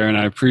tips there. And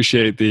I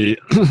appreciate the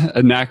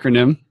an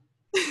acronym.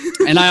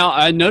 And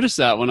I noticed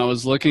that when I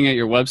was looking at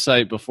your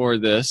website before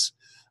this,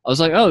 I was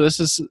like, oh, this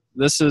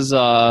is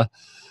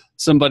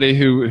somebody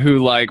who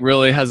like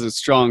really has a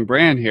strong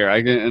brand here.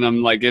 I'm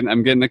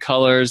getting the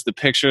colors. The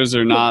pictures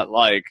are not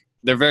like,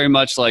 they're very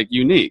much like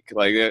unique.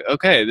 Like,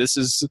 okay, this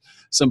is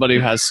somebody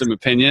who has some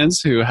opinions,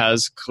 who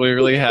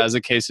clearly has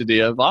a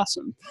quesadilla of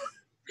awesome.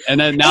 And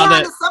then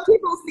some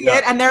people see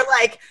it and they're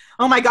like,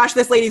 oh my gosh,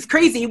 this lady's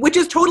crazy, which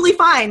is totally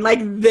fine. Like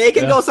they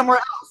can go somewhere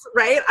else,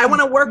 right? I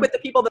want to work with the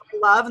people that I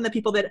love and the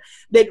people that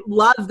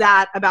love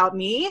that about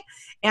me.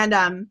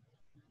 And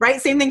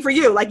right, same thing for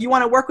you. Like you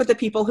want to work with the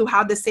people who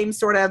have the same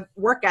sort of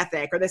work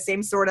ethic or the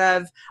same sort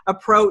of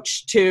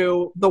approach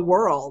to the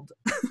world.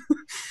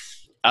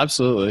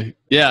 Absolutely.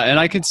 Yeah. And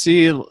I could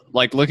see,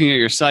 like, looking at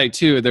your site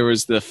too, there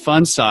was the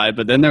fun side,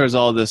 but then there was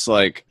all this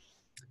like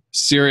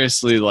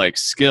seriously like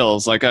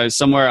skills. Like I was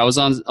somewhere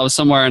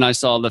and I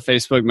saw the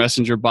Facebook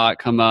Messenger bot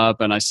come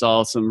up and I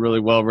saw some really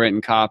well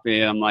written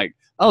copy and I'm like,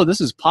 oh, this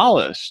is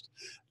polished.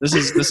 This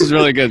is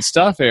really good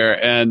stuff here.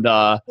 And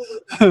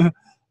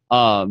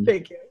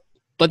Thank you.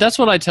 But that's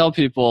what I tell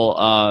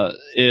people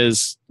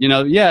is,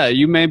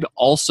 you may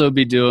also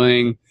be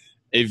doing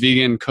a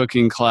vegan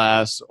cooking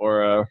class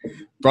or a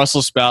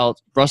Brussels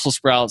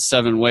sprout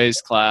 7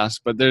 ways class,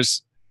 but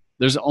there's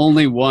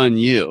only one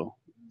you.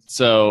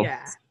 So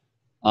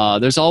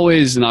there's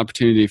always an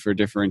opportunity for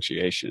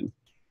differentiation.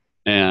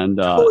 And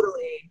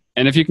totally.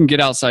 And if you can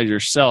get outside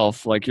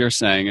yourself, like you're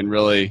saying, and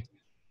really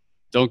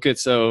don't get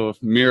so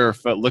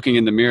looking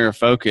in the mirror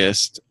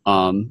focused,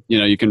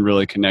 you can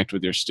really connect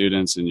with your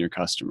students and your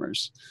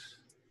customers.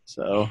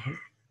 So,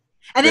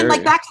 and then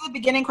like back to the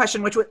beginning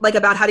question, which like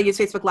about how to use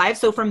Facebook Live.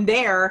 So from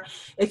there,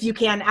 if you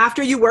can,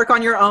 after you work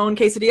on your own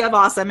quesadilla of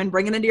awesome and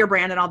bring it into your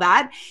brand and all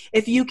that,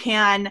 if you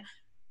can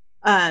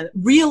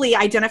really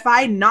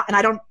identify,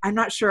 I'm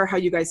not sure how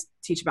you guys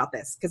teach about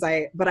this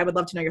but I would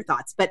love to know your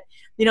thoughts. But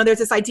there's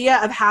this idea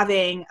of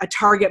having a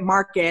target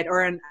market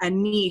or a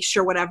niche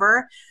or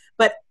whatever,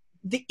 but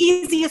the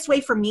easiest way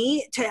for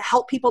me to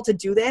help people to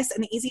do this,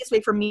 and the easiest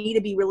way for me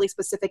to be really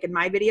specific in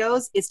my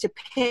videos, is to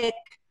pick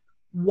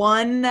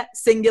one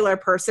singular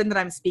person that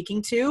I'm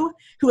speaking to,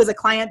 who is a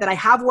client that I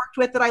have worked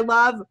with that I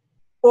love,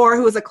 or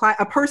who is a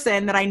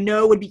person that I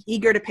know would be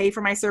eager to pay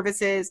for my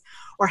services,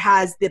 or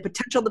has the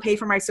potential to pay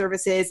for my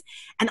services,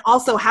 and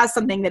also has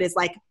something that is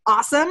like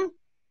awesome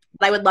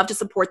that I would love to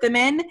support them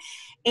in,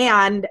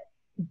 and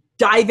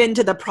dive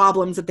into the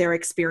problems that they're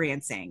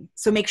experiencing.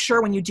 So make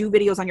sure when you do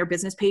videos on your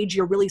business page,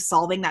 you're really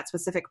solving that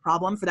specific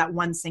problem for that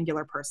one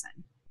singular person.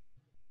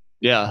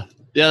 Yeah.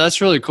 Yeah,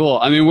 that's really cool.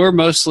 I mean, we're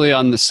mostly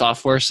on the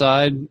software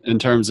side in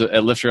terms of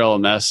at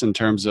LifterLMS, in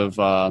terms of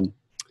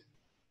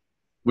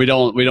we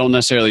don't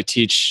necessarily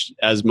teach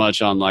as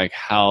much on like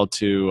how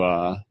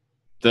to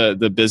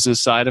the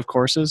business side of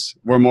courses.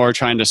 We're more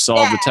trying to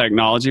solve the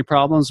technology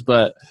problems,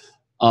 but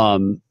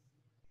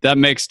that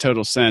makes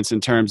total sense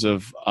in terms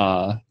of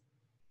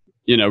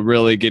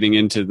really getting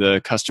into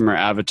the customer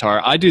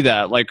avatar. I do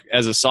that like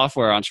as a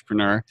software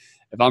entrepreneur.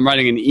 If I'm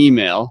writing an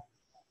email,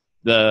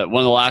 one of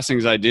the last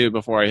things I do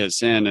before I hit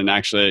send, and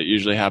actually it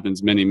usually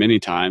happens many, many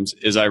times,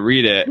 is I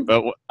read it,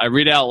 but I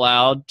read it out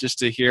loud just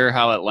to hear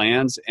how it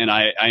lands. And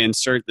I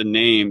insert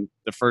the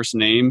first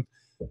name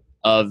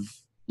of,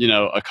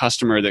 a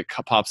customer that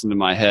pops into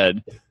my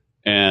head.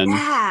 And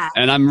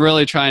I'm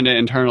really trying to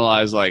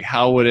internalize, like,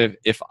 how would it,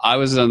 if I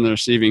was on the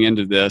receiving end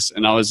of this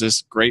and I was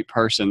this great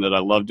person that I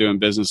love doing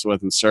business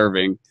with and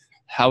serving,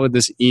 how would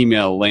this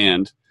email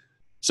land?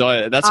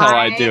 So that's how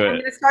I do it. I'm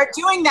going to start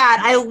doing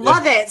that. I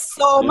love it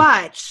so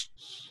much.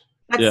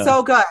 That's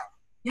so good.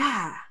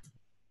 Yeah.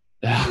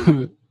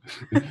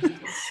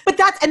 But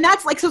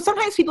that's like, so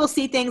sometimes people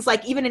see things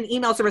like even an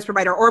email service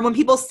provider, or when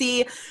people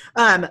see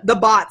the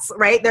bots,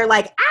 right? They're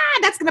like,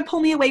 that's going to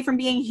pull me away from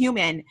being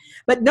human.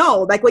 But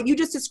no, like what you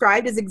just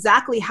described is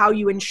exactly how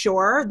you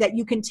ensure that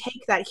you can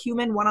take that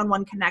human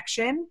one-on-one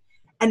connection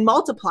and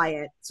multiply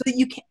it so that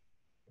you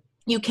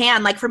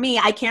can, like for me,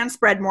 I can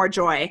spread more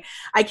joy.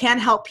 I can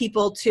help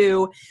people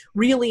to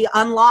really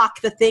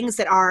unlock the things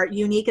that are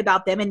unique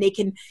about them. And they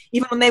can,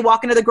 even when they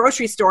walk into the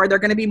grocery store, they're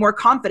going to be more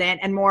confident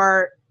and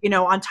more,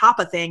 on top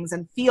of things,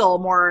 and feel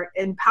more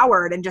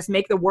empowered and just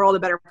make the world a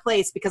better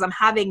place, because I'm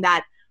having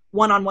that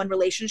one-on-one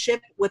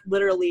relationship with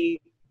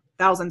literally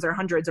thousands or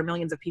hundreds or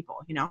millions of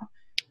people,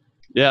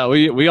 Yeah,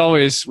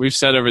 we've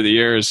said over the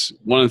years,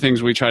 one of the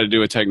things we try to do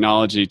with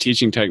technology,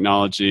 teaching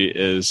technology,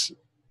 is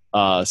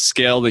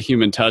scale the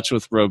human touch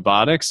with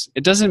robotics.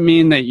 It doesn't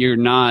mean that you're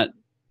not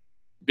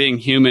being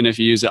human if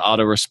you use an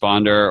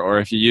autoresponder, or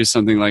if you use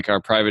something like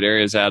our private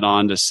areas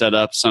add-on to set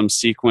up some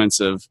sequence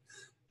of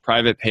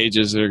private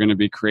pages that are going to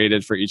be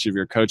created for each of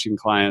your coaching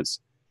clients.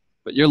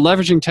 But you're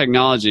leveraging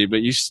technology,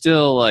 but you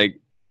still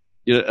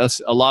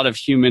a lot of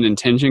human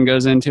intention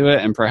goes into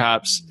it, and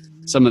perhaps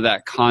some of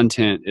that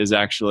content is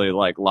actually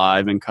like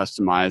live and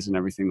customized and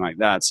everything like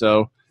that.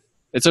 So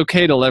it's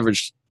okay to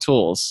leverage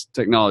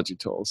technology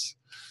tools.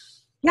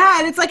 Yeah,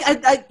 and it's like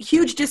a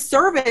huge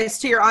disservice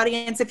to your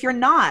audience if you're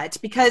not,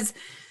 because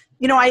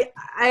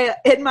I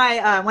in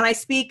my when I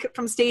speak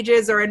from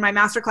stages or in my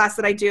masterclass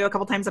that I do a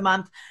couple times a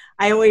month,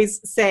 I always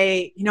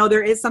say,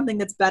 there is something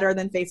that's better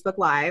than Facebook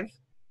Live.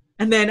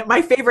 And then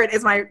my favorite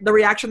is the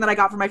reaction that I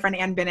got from my friend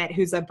Ann Bennett,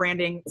 who's a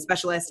branding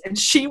specialist, and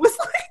she was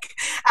like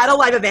at a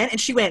live event, and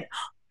she went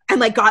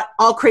and like got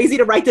all crazy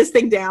to write this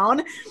thing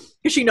down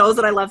because she knows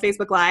that I love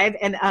Facebook Live,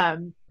 and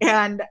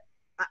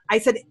I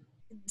said,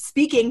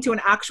 speaking to an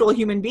actual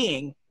human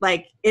being,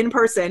 like in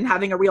person,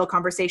 having a real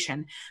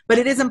conversation. But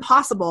it is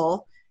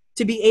impossible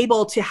to be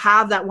able to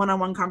have that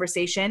one-on-one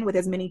conversation with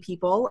as many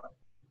people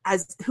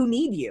as who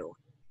need you.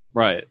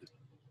 Right.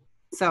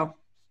 So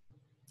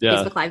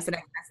Facebook Live's the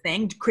next best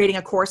thing, creating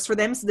a course for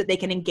them so that they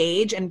can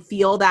engage and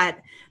feel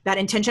that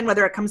intention,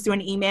 whether it comes through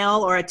an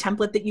email or a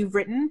template that you've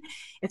written.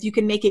 If you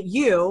can make it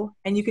you,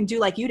 and you can do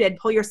like you did,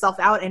 pull yourself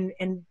out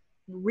and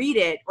read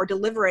it or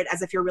deliver it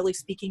as if you're really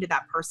speaking to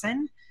that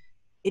person,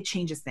 it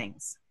changes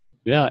things.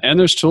 Yeah, and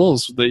there's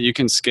tools that you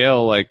can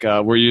scale. Like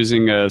we're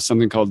using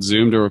something called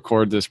Zoom to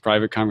record this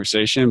private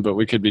conversation, but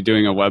we could be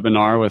doing a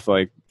webinar with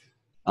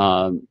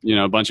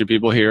a bunch of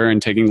people here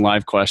and taking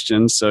live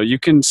questions. So you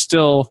can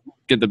still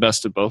get the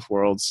best of both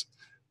worlds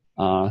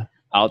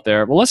out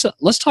there. Well,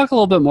 let's talk a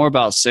little bit more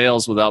about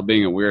sales without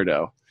being a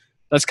weirdo.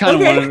 That's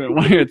kind of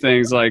one of your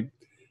things. Like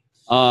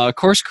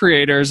course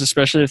creators,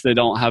 especially if they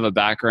don't have a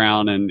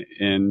background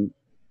in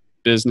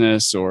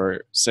business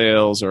or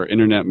sales or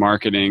internet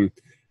marketing,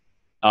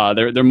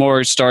 they're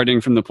more starting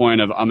from the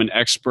point of, I'm an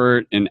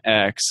expert in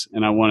X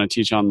and I want to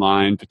teach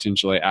online,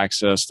 potentially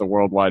access the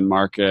worldwide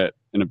market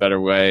in a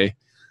better way.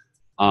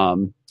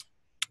 How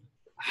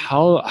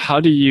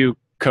do you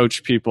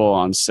coach people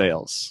on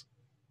sales?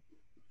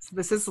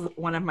 This is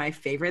one of my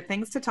favorite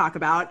things to talk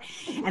about.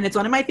 And it's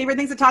one of my favorite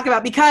things to talk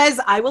about because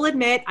I will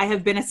admit I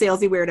have been a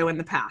salesy weirdo in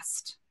the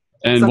past.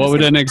 And what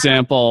would an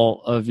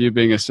example of you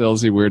being a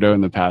salesy weirdo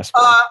in the past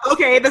be?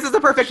 Okay, this is the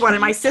perfect one.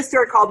 And my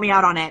sister called me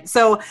out on it.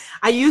 So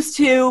I used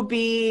to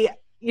be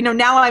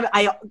now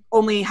I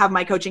only have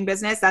my coaching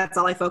business. That's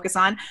all I focus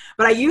on.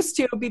 But I used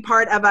to be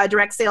part of a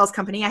direct sales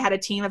company. I had a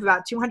team of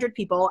about 200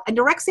 people, and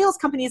direct sales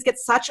companies get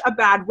such a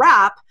bad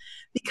rap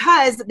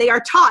because they are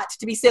taught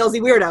to be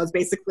salesy weirdos,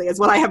 basically, is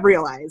what I have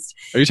realized.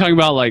 Are you talking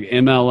about like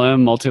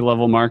MLM,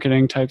 multi-level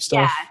marketing type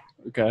stuff?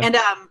 Yeah. Okay.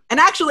 And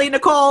actually,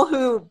 Nicole,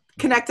 who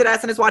connected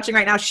us and is watching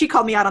right now, she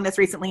called me out on this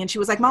recently, and she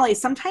was like, Molly,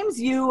 sometimes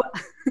you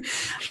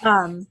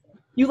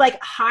you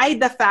like hide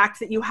the fact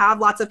that you have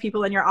lots of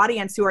people in your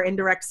audience who are in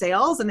direct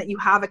sales and that you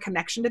have a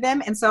connection to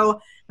them. And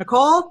so,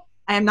 Nicole,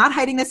 I am not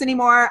hiding this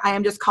anymore. I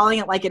am just calling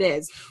it like it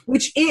is,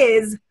 which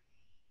is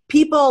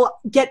people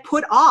get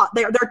put off.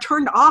 They're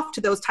turned off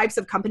to those types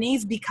of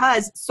companies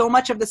because so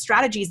much of the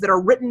strategies that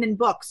are written in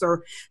books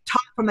or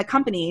taught from the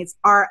companies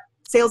are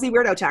salesy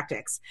weirdo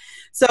tactics.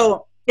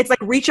 So it's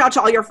like, reach out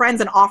to all your friends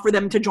and offer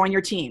them to join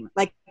your team.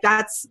 Like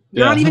that's,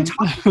 you're not even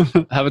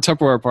talking. Have a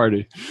Tupperware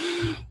party.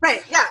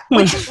 Right. Yeah.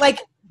 Which like,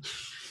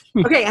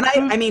 okay. And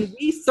I mean,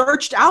 we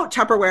searched out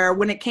Tupperware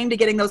when it came to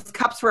getting those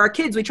cups for our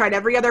kids. We tried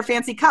every other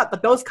fancy cup,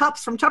 but those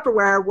cups from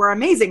Tupperware were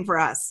amazing for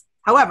us.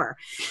 However,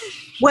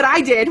 what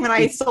I did when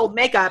I sold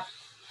makeup,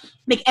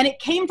 and it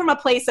came from a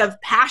place of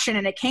passion,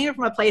 and it came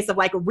from a place of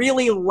like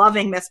really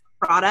loving this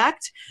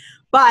product.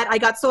 But I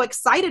got so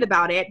excited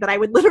about it that I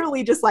would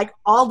literally just like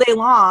all day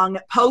long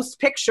post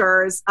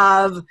pictures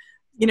of,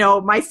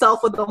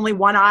 myself with only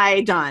one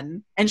eye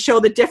done and show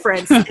the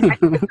difference. And my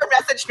sister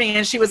messaged me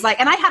and she was like,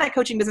 and I had a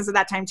coaching business at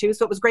that time too.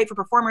 So it was great for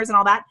performers and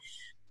all that.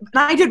 And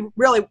I did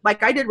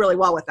really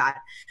well with that.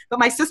 But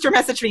my sister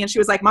messaged me and she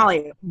was like,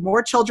 Molly,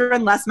 more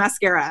children, less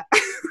mascara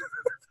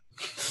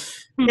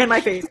in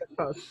my Facebook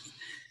post.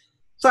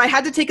 So I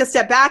had to take a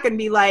step back and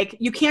be like,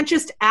 you can't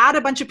just add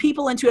a bunch of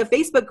people into a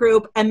Facebook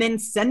group and then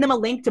send them a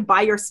link to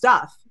buy your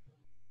stuff.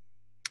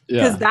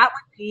 Because that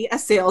would be a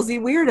salesy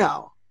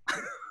weirdo.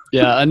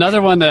 Yeah.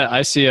 Another one that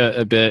I see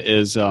a bit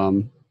is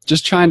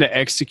just trying to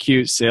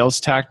execute sales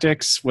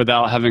tactics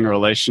without having a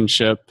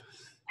relationship.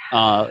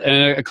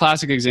 And a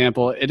classic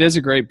example, it is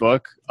a great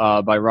book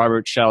by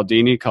Robert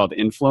Cialdini called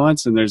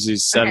Influence. And there's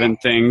these 7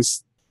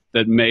 things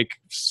that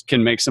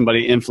can make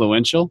somebody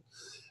influential.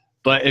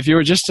 But if you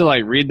were just to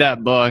like read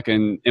that book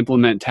and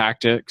implement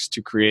tactics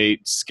to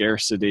create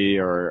scarcity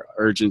or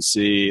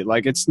urgency,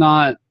 like it's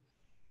not,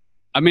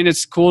 I mean,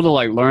 it's cool to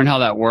like learn how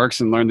that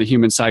works and learn the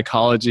human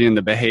psychology and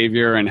the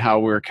behavior and how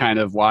we're kind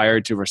of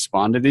wired to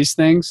respond to these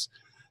things.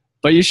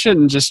 But you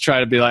shouldn't just try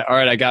to be like, all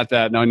right, I got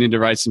that. Now I need to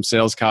write some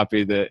sales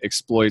copy that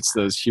exploits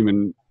those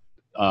human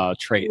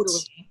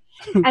traits.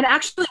 Totally. And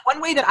actually,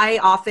 one way that I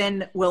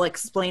often will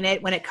explain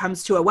it when it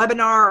comes to a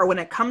webinar or when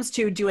it comes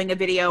to doing a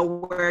video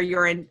where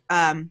you're in,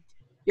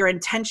 your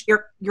intention,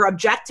 your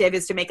objective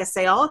is to make a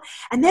sale.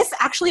 And this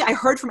actually, I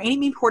heard from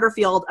Amy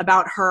Porterfield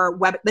about her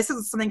this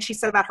is something she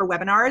said about her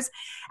webinars.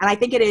 And I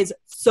think it is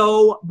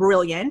so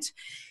brilliant.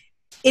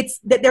 It's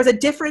that there's a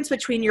difference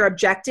between your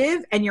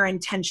objective and your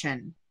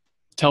intention.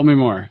 Tell me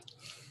more.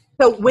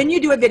 So when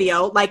you do a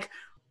video, like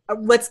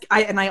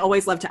I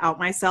always love to out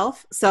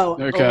myself. So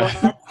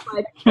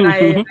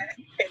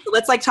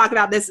let's talk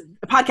about this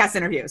podcast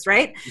interviews,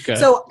 right? Okay.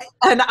 So,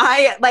 and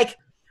I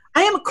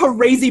am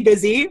crazy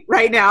busy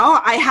right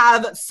now. I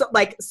have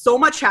so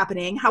much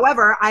happening.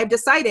 However, I've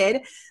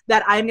decided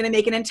that I'm going to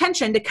make an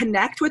intention to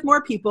connect with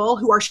more people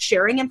who are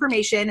sharing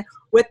information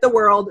with the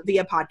world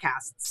via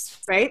podcasts,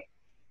 right?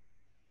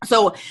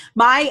 So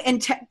my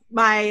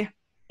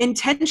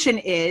intention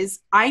is,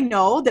 I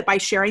know that by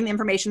sharing the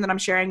information that I'm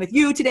sharing with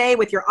you today,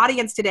 with your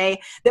audience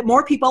today, that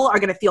more people are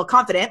going to feel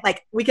confident.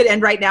 Like we could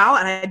end right now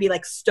and I'd be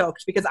like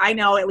stoked because I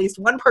know at least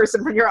one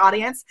person from your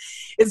audience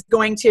is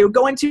going to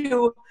go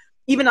into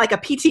even like a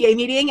PTA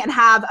meeting and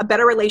have a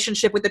better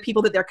relationship with the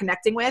people that they're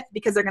connecting with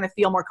because they're going to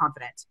feel more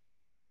confident.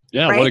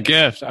 Yeah. Right? What a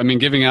gift. I mean,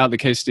 giving out the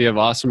Quesadilla of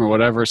Awesome or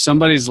whatever,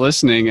 somebody's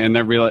listening and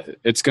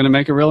it's going to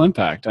make a real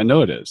impact. I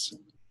know it is.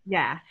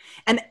 Yeah.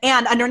 And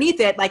underneath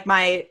it, like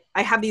I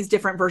have these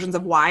different versions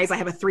of whys. I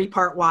have a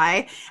 3-part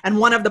why. And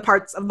one of the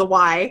parts of the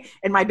why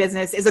in my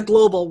business is a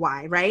global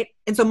why, right?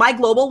 And so my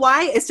global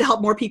why is to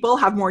help more people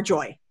have more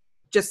joy,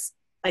 just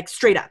like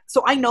straight up.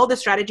 So I know the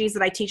strategies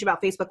that I teach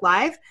about Facebook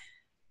Live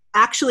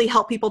actually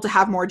help people to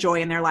have more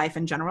joy in their life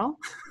in general,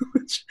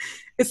 which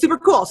is super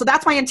cool. So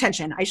that's my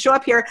intention. I show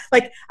up here,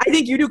 like, I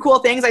think you do cool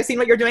things. I've seen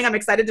what you're doing. I'm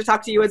excited to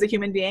talk to you as a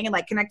human being and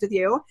like connect with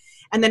you.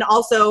 And then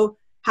also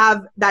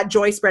have that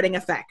joy spreading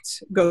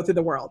effect go through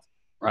the world.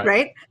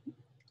 Right?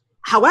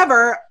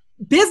 However,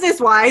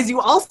 business-wise, you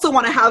also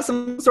want to have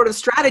some sort of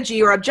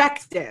strategy or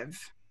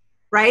objective,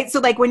 right? So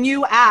like when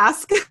you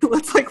ask,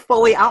 let's like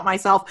fully out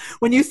myself.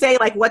 When you say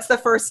like, what's the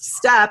first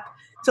step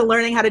to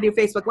learning how to do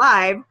Facebook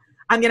Live?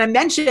 I'm going to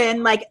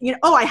mention like,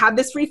 I have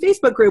this free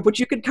Facebook group, which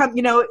you could come,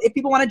 if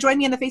people want to join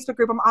me in the Facebook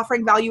group, I'm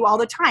offering value all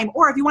the time.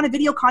 Or if you want a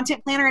video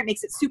content planner, it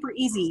makes it super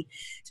easy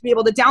to be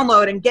able to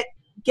download and get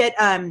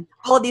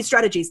all of these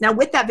strategies. Now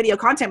with that video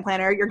content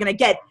planner, you're going to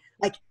get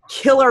like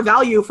killer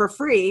value for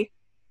free.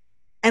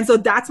 And so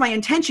that's my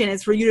intention,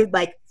 is for you to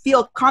like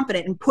feel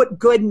confident and put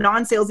good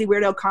non-salesy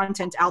weirdo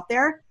content out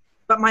there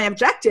But my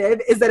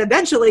objective is that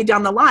eventually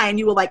down the line,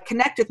 you will like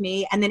connect with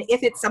me. And then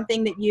if it's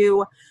something that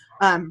you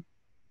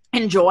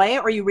enjoy,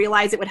 or you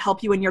realize it would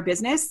help you in your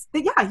business,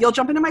 then yeah, you'll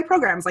jump into my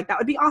programs. Like that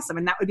would be awesome.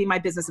 And that would be my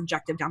business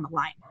objective down the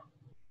line.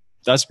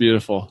 That's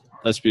beautiful.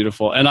 That's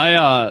beautiful. And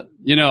I,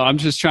 I'm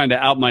just trying to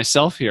out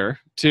myself here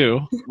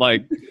too.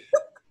 Like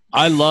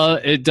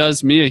it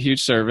does me a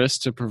huge service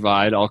to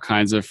provide all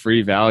kinds of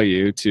free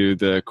value to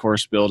the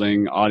course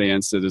building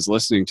audience that is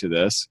listening to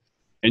this.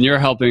 And you're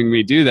helping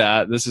me do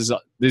that.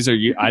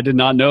 I did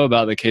not know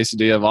about the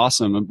Quesadilla of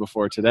Awesome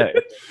before today.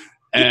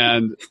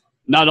 And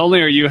not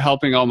only are you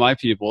helping all my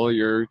people,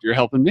 you're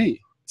helping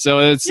me. So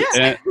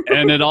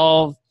and it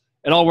all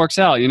works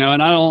out, and I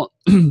don't,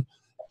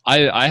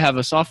 I have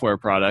a software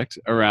product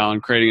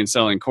around creating and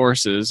selling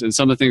courses. And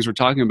some of the things we're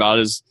talking about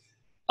is,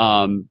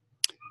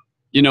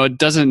 it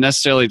doesn't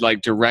necessarily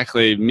like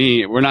directly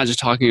me. We're not just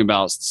talking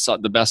about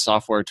the best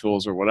software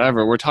tools or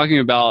whatever. We're talking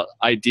about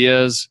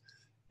ideas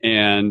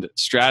and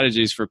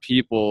strategies for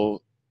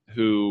people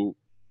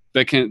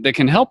that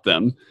can help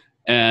them.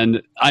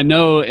 And I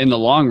know in the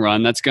long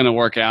run that's going to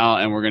work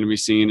out, and we're going to be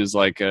seen as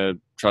like a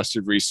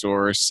trusted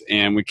resource,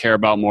 and we care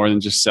about more than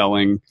just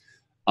selling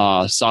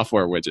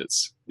software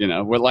widgets.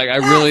 We're like, I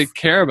really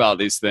care about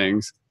these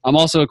things. I'm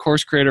also a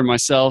course creator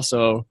myself,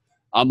 so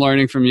I'm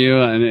learning from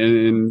you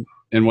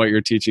and what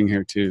you're teaching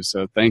here too.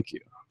 So thank you.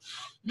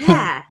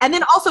 Yeah. And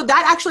then also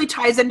that actually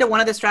ties into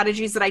one of the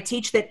strategies that I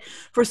teach that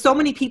for so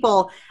many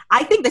people,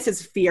 I think this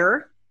is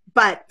fear,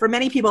 but for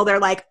many people, they're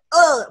like,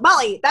 oh,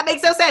 Molly, that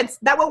makes no sense.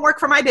 That won't work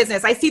for my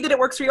business. I see that it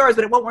works for yours,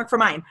 but it won't work for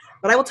mine.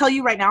 But I will tell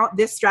you right now,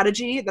 this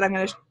strategy that I'm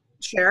going to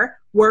share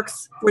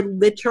works for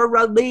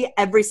literally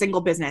every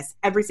single business,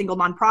 every single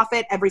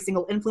nonprofit, every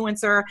single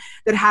influencer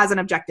that has an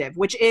objective,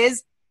 which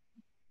is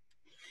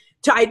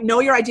to know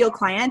your ideal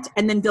client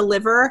and then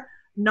deliver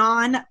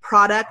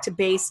non-product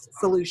based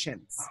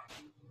solutions.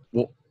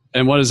 Well,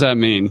 and what does that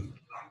mean?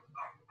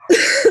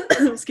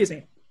 Excuse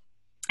me.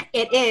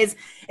 It is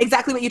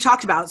exactly what you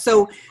talked about.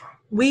 So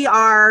we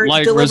are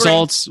like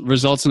results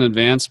in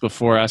advance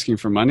before asking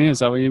for money. Is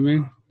that what you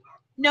mean?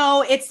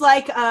 No, it's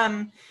like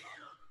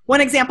one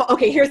example.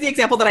 Okay, here's the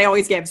example that I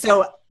always give.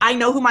 So I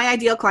know who my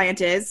ideal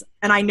client is,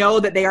 and I know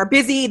that they are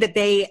busy, that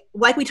they,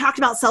 like we talked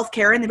about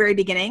self-care in the very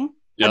beginning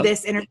of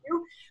this interview.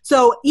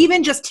 So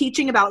even just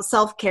teaching about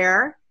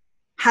self-care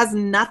has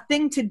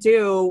nothing to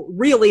do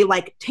really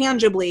like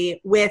tangibly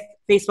with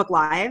Facebook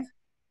Live.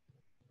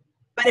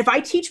 But if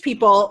I teach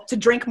people to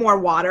drink more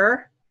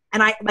water,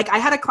 and I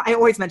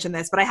always mention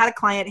this, but I had a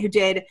client who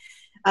did,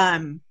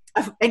 and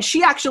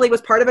she actually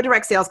was part of a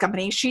direct sales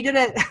company. She did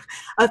a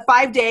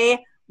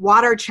 5-day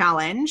water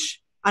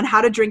challenge on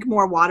how to drink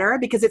more water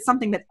because it's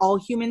something that all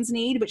humans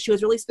need, but she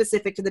was really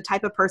specific to the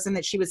type of person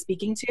that she was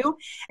speaking to.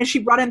 And she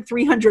brought in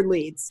 300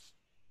 leads.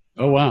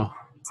 Oh, wow.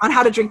 On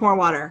how to drink more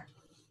water.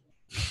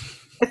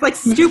 It's like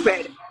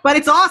stupid, but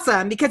it's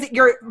awesome because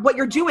what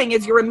you're doing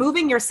is you're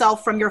removing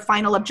yourself from your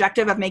final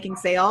objective of making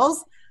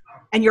sales,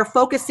 and you're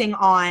focusing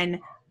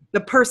on the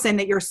person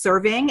that you're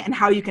serving and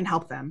how you can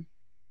help them.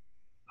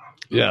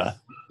 Yeah.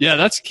 Yeah,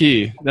 that's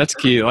key. That's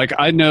key. Like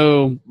I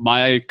know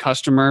my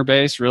customer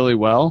base really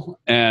well,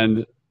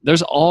 and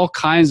there's all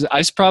kinds.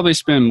 I probably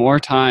spend more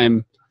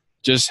time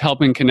just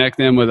helping connect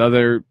them with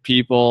other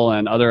people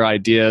and other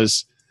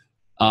ideas.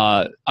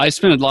 I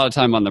spend a lot of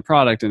time on the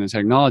product and the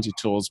technology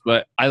tools,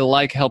 but I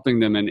like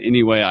helping them in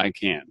any way I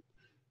can.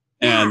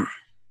 And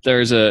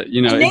there's and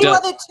they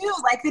love it too.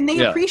 Like, then they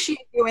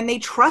appreciate you and they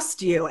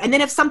trust you. And then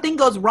if something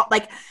goes wrong,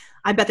 like,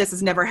 I bet this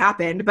has never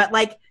happened, but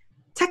like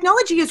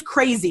technology is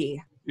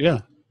crazy. Yeah.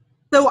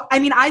 So, I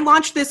mean, I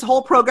launched this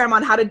whole program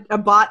on how to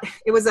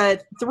it was a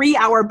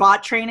 3-hour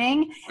bot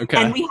training. Okay.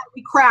 And we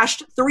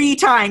crashed 3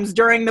 times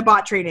during the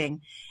bot training.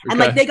 And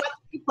like they got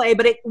to play,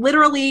 but it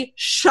literally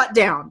shut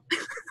down.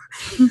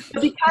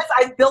 Because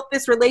I've built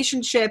this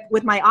relationship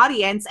with my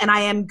audience and I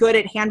am good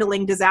at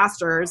handling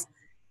disasters,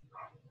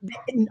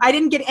 I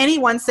didn't get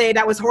anyone say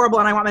that was horrible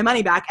and I want my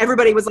money back.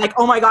 Everybody was like,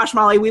 oh my gosh,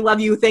 Molly, we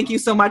love you. Thank you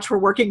so much for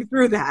working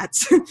through that.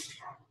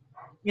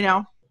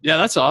 Yeah,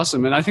 that's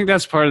awesome. And I think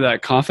that's part of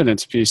that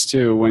confidence piece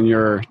too, when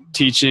you're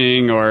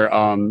teaching or,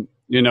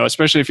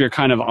 especially if you're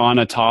kind of on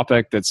a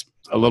topic that's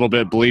a little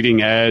bit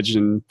bleeding edge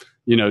and,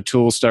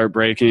 tools start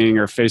breaking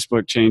or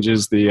Facebook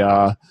changes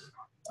their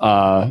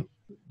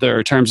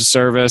terms of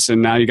service,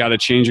 and now you got to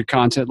change your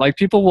content. Like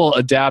people will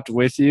adapt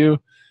with you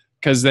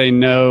because they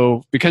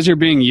know, because you're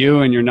being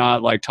you and you're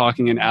not like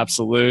talking in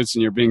absolutes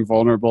and you're being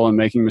vulnerable and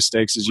making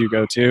mistakes as you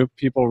go too.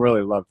 People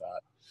really love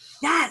that.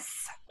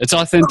 Yes. It's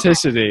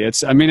authenticity.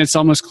 It's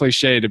almost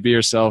cliche to be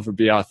yourself or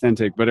be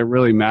authentic, but it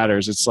really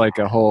matters. It's like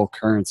a whole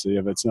currency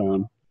of its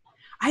own.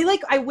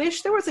 I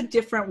wish there was a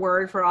different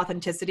word for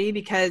authenticity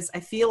because I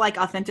feel like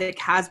authentic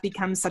has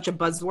become such a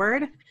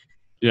buzzword.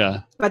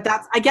 Yeah. But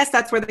I guess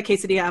that's where the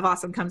Quesadilla of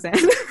Awesome comes in.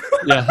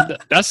 Yeah.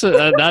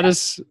 That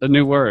is a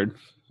new word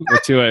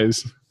with 2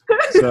 A's.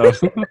 So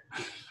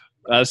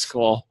that's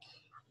cool.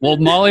 Well,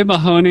 Molly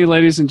Mahoney,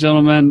 ladies and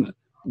gentlemen,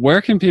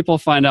 where can people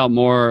find out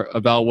more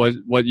about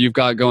what you've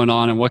got going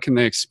on, and what can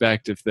they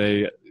expect if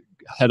they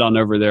head on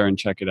over there and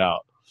check it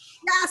out.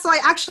 Yeah, so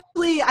I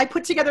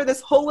put together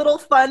this whole little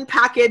fun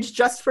package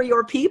just for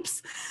your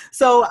peeps.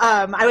 So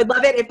I would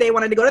love it if they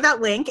wanted to go to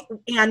that link.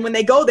 And when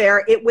they go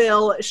there, it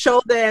will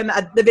show them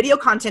the video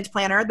content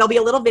planner. There'll be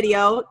a little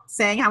video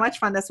saying how much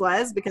fun this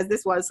was, because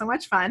this was so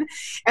much fun.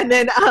 And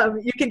then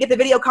you can get the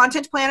video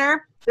content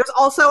planner. There's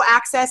also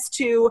access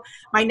to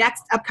my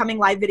next upcoming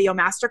live video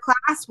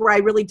masterclass, where I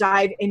really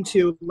dive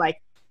into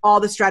like all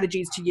the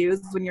strategies to use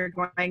when you're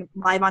going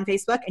live on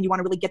Facebook and you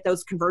want to really get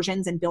those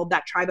conversions and build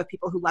that tribe of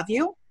people who love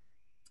you.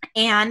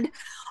 And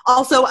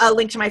also a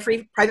link to my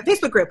free private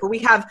Facebook group, where we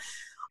have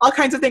all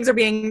kinds of things are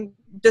being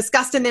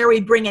discussed in there.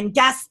 We bring in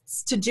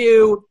guests to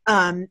do,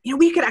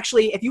 we could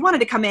actually, if you wanted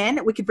to come in,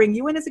 we could bring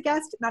you in as a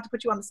guest, not to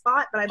put you on the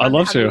spot, but I'd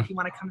love to have you if you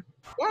want to come.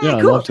 Yeah, cool.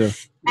 I'd love to. Yeah.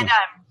 And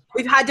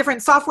we've had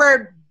different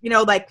software,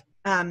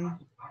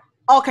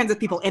 all kinds of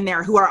people in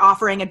there who are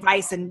offering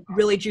advice and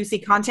really juicy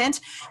content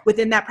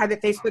within that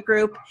private Facebook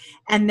group.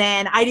 And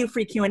then I do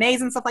free Q&As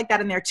and stuff like that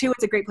in there too.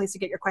 It's a great place to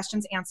get your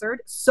questions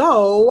answered.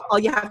 So all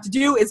you have to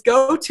do is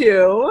go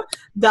to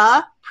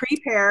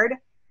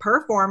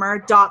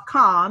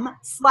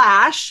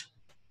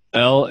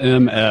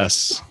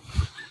thepreparedperformer.com/LMS.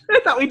 I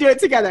thought we'd do it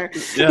together.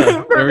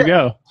 Yeah, there we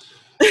go.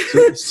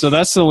 So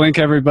that's the link,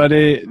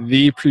 everybody.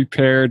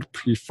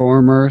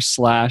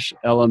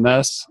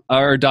 thepreparedperformer/LMS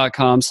or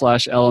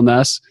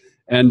 .com/LMS.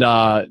 And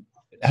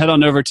head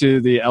on over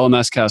to the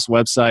LMScast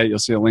website. You'll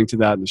see a link to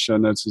that in the show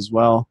notes as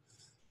well.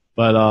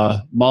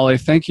 But Molly,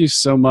 thank you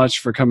so much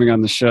for coming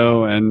on the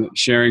show and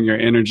sharing your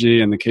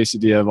energy and the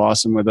Quesadilla of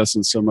Awesome with us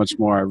and so much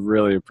more. I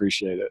really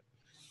appreciate it.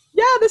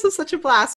 Yeah, this was such a blast.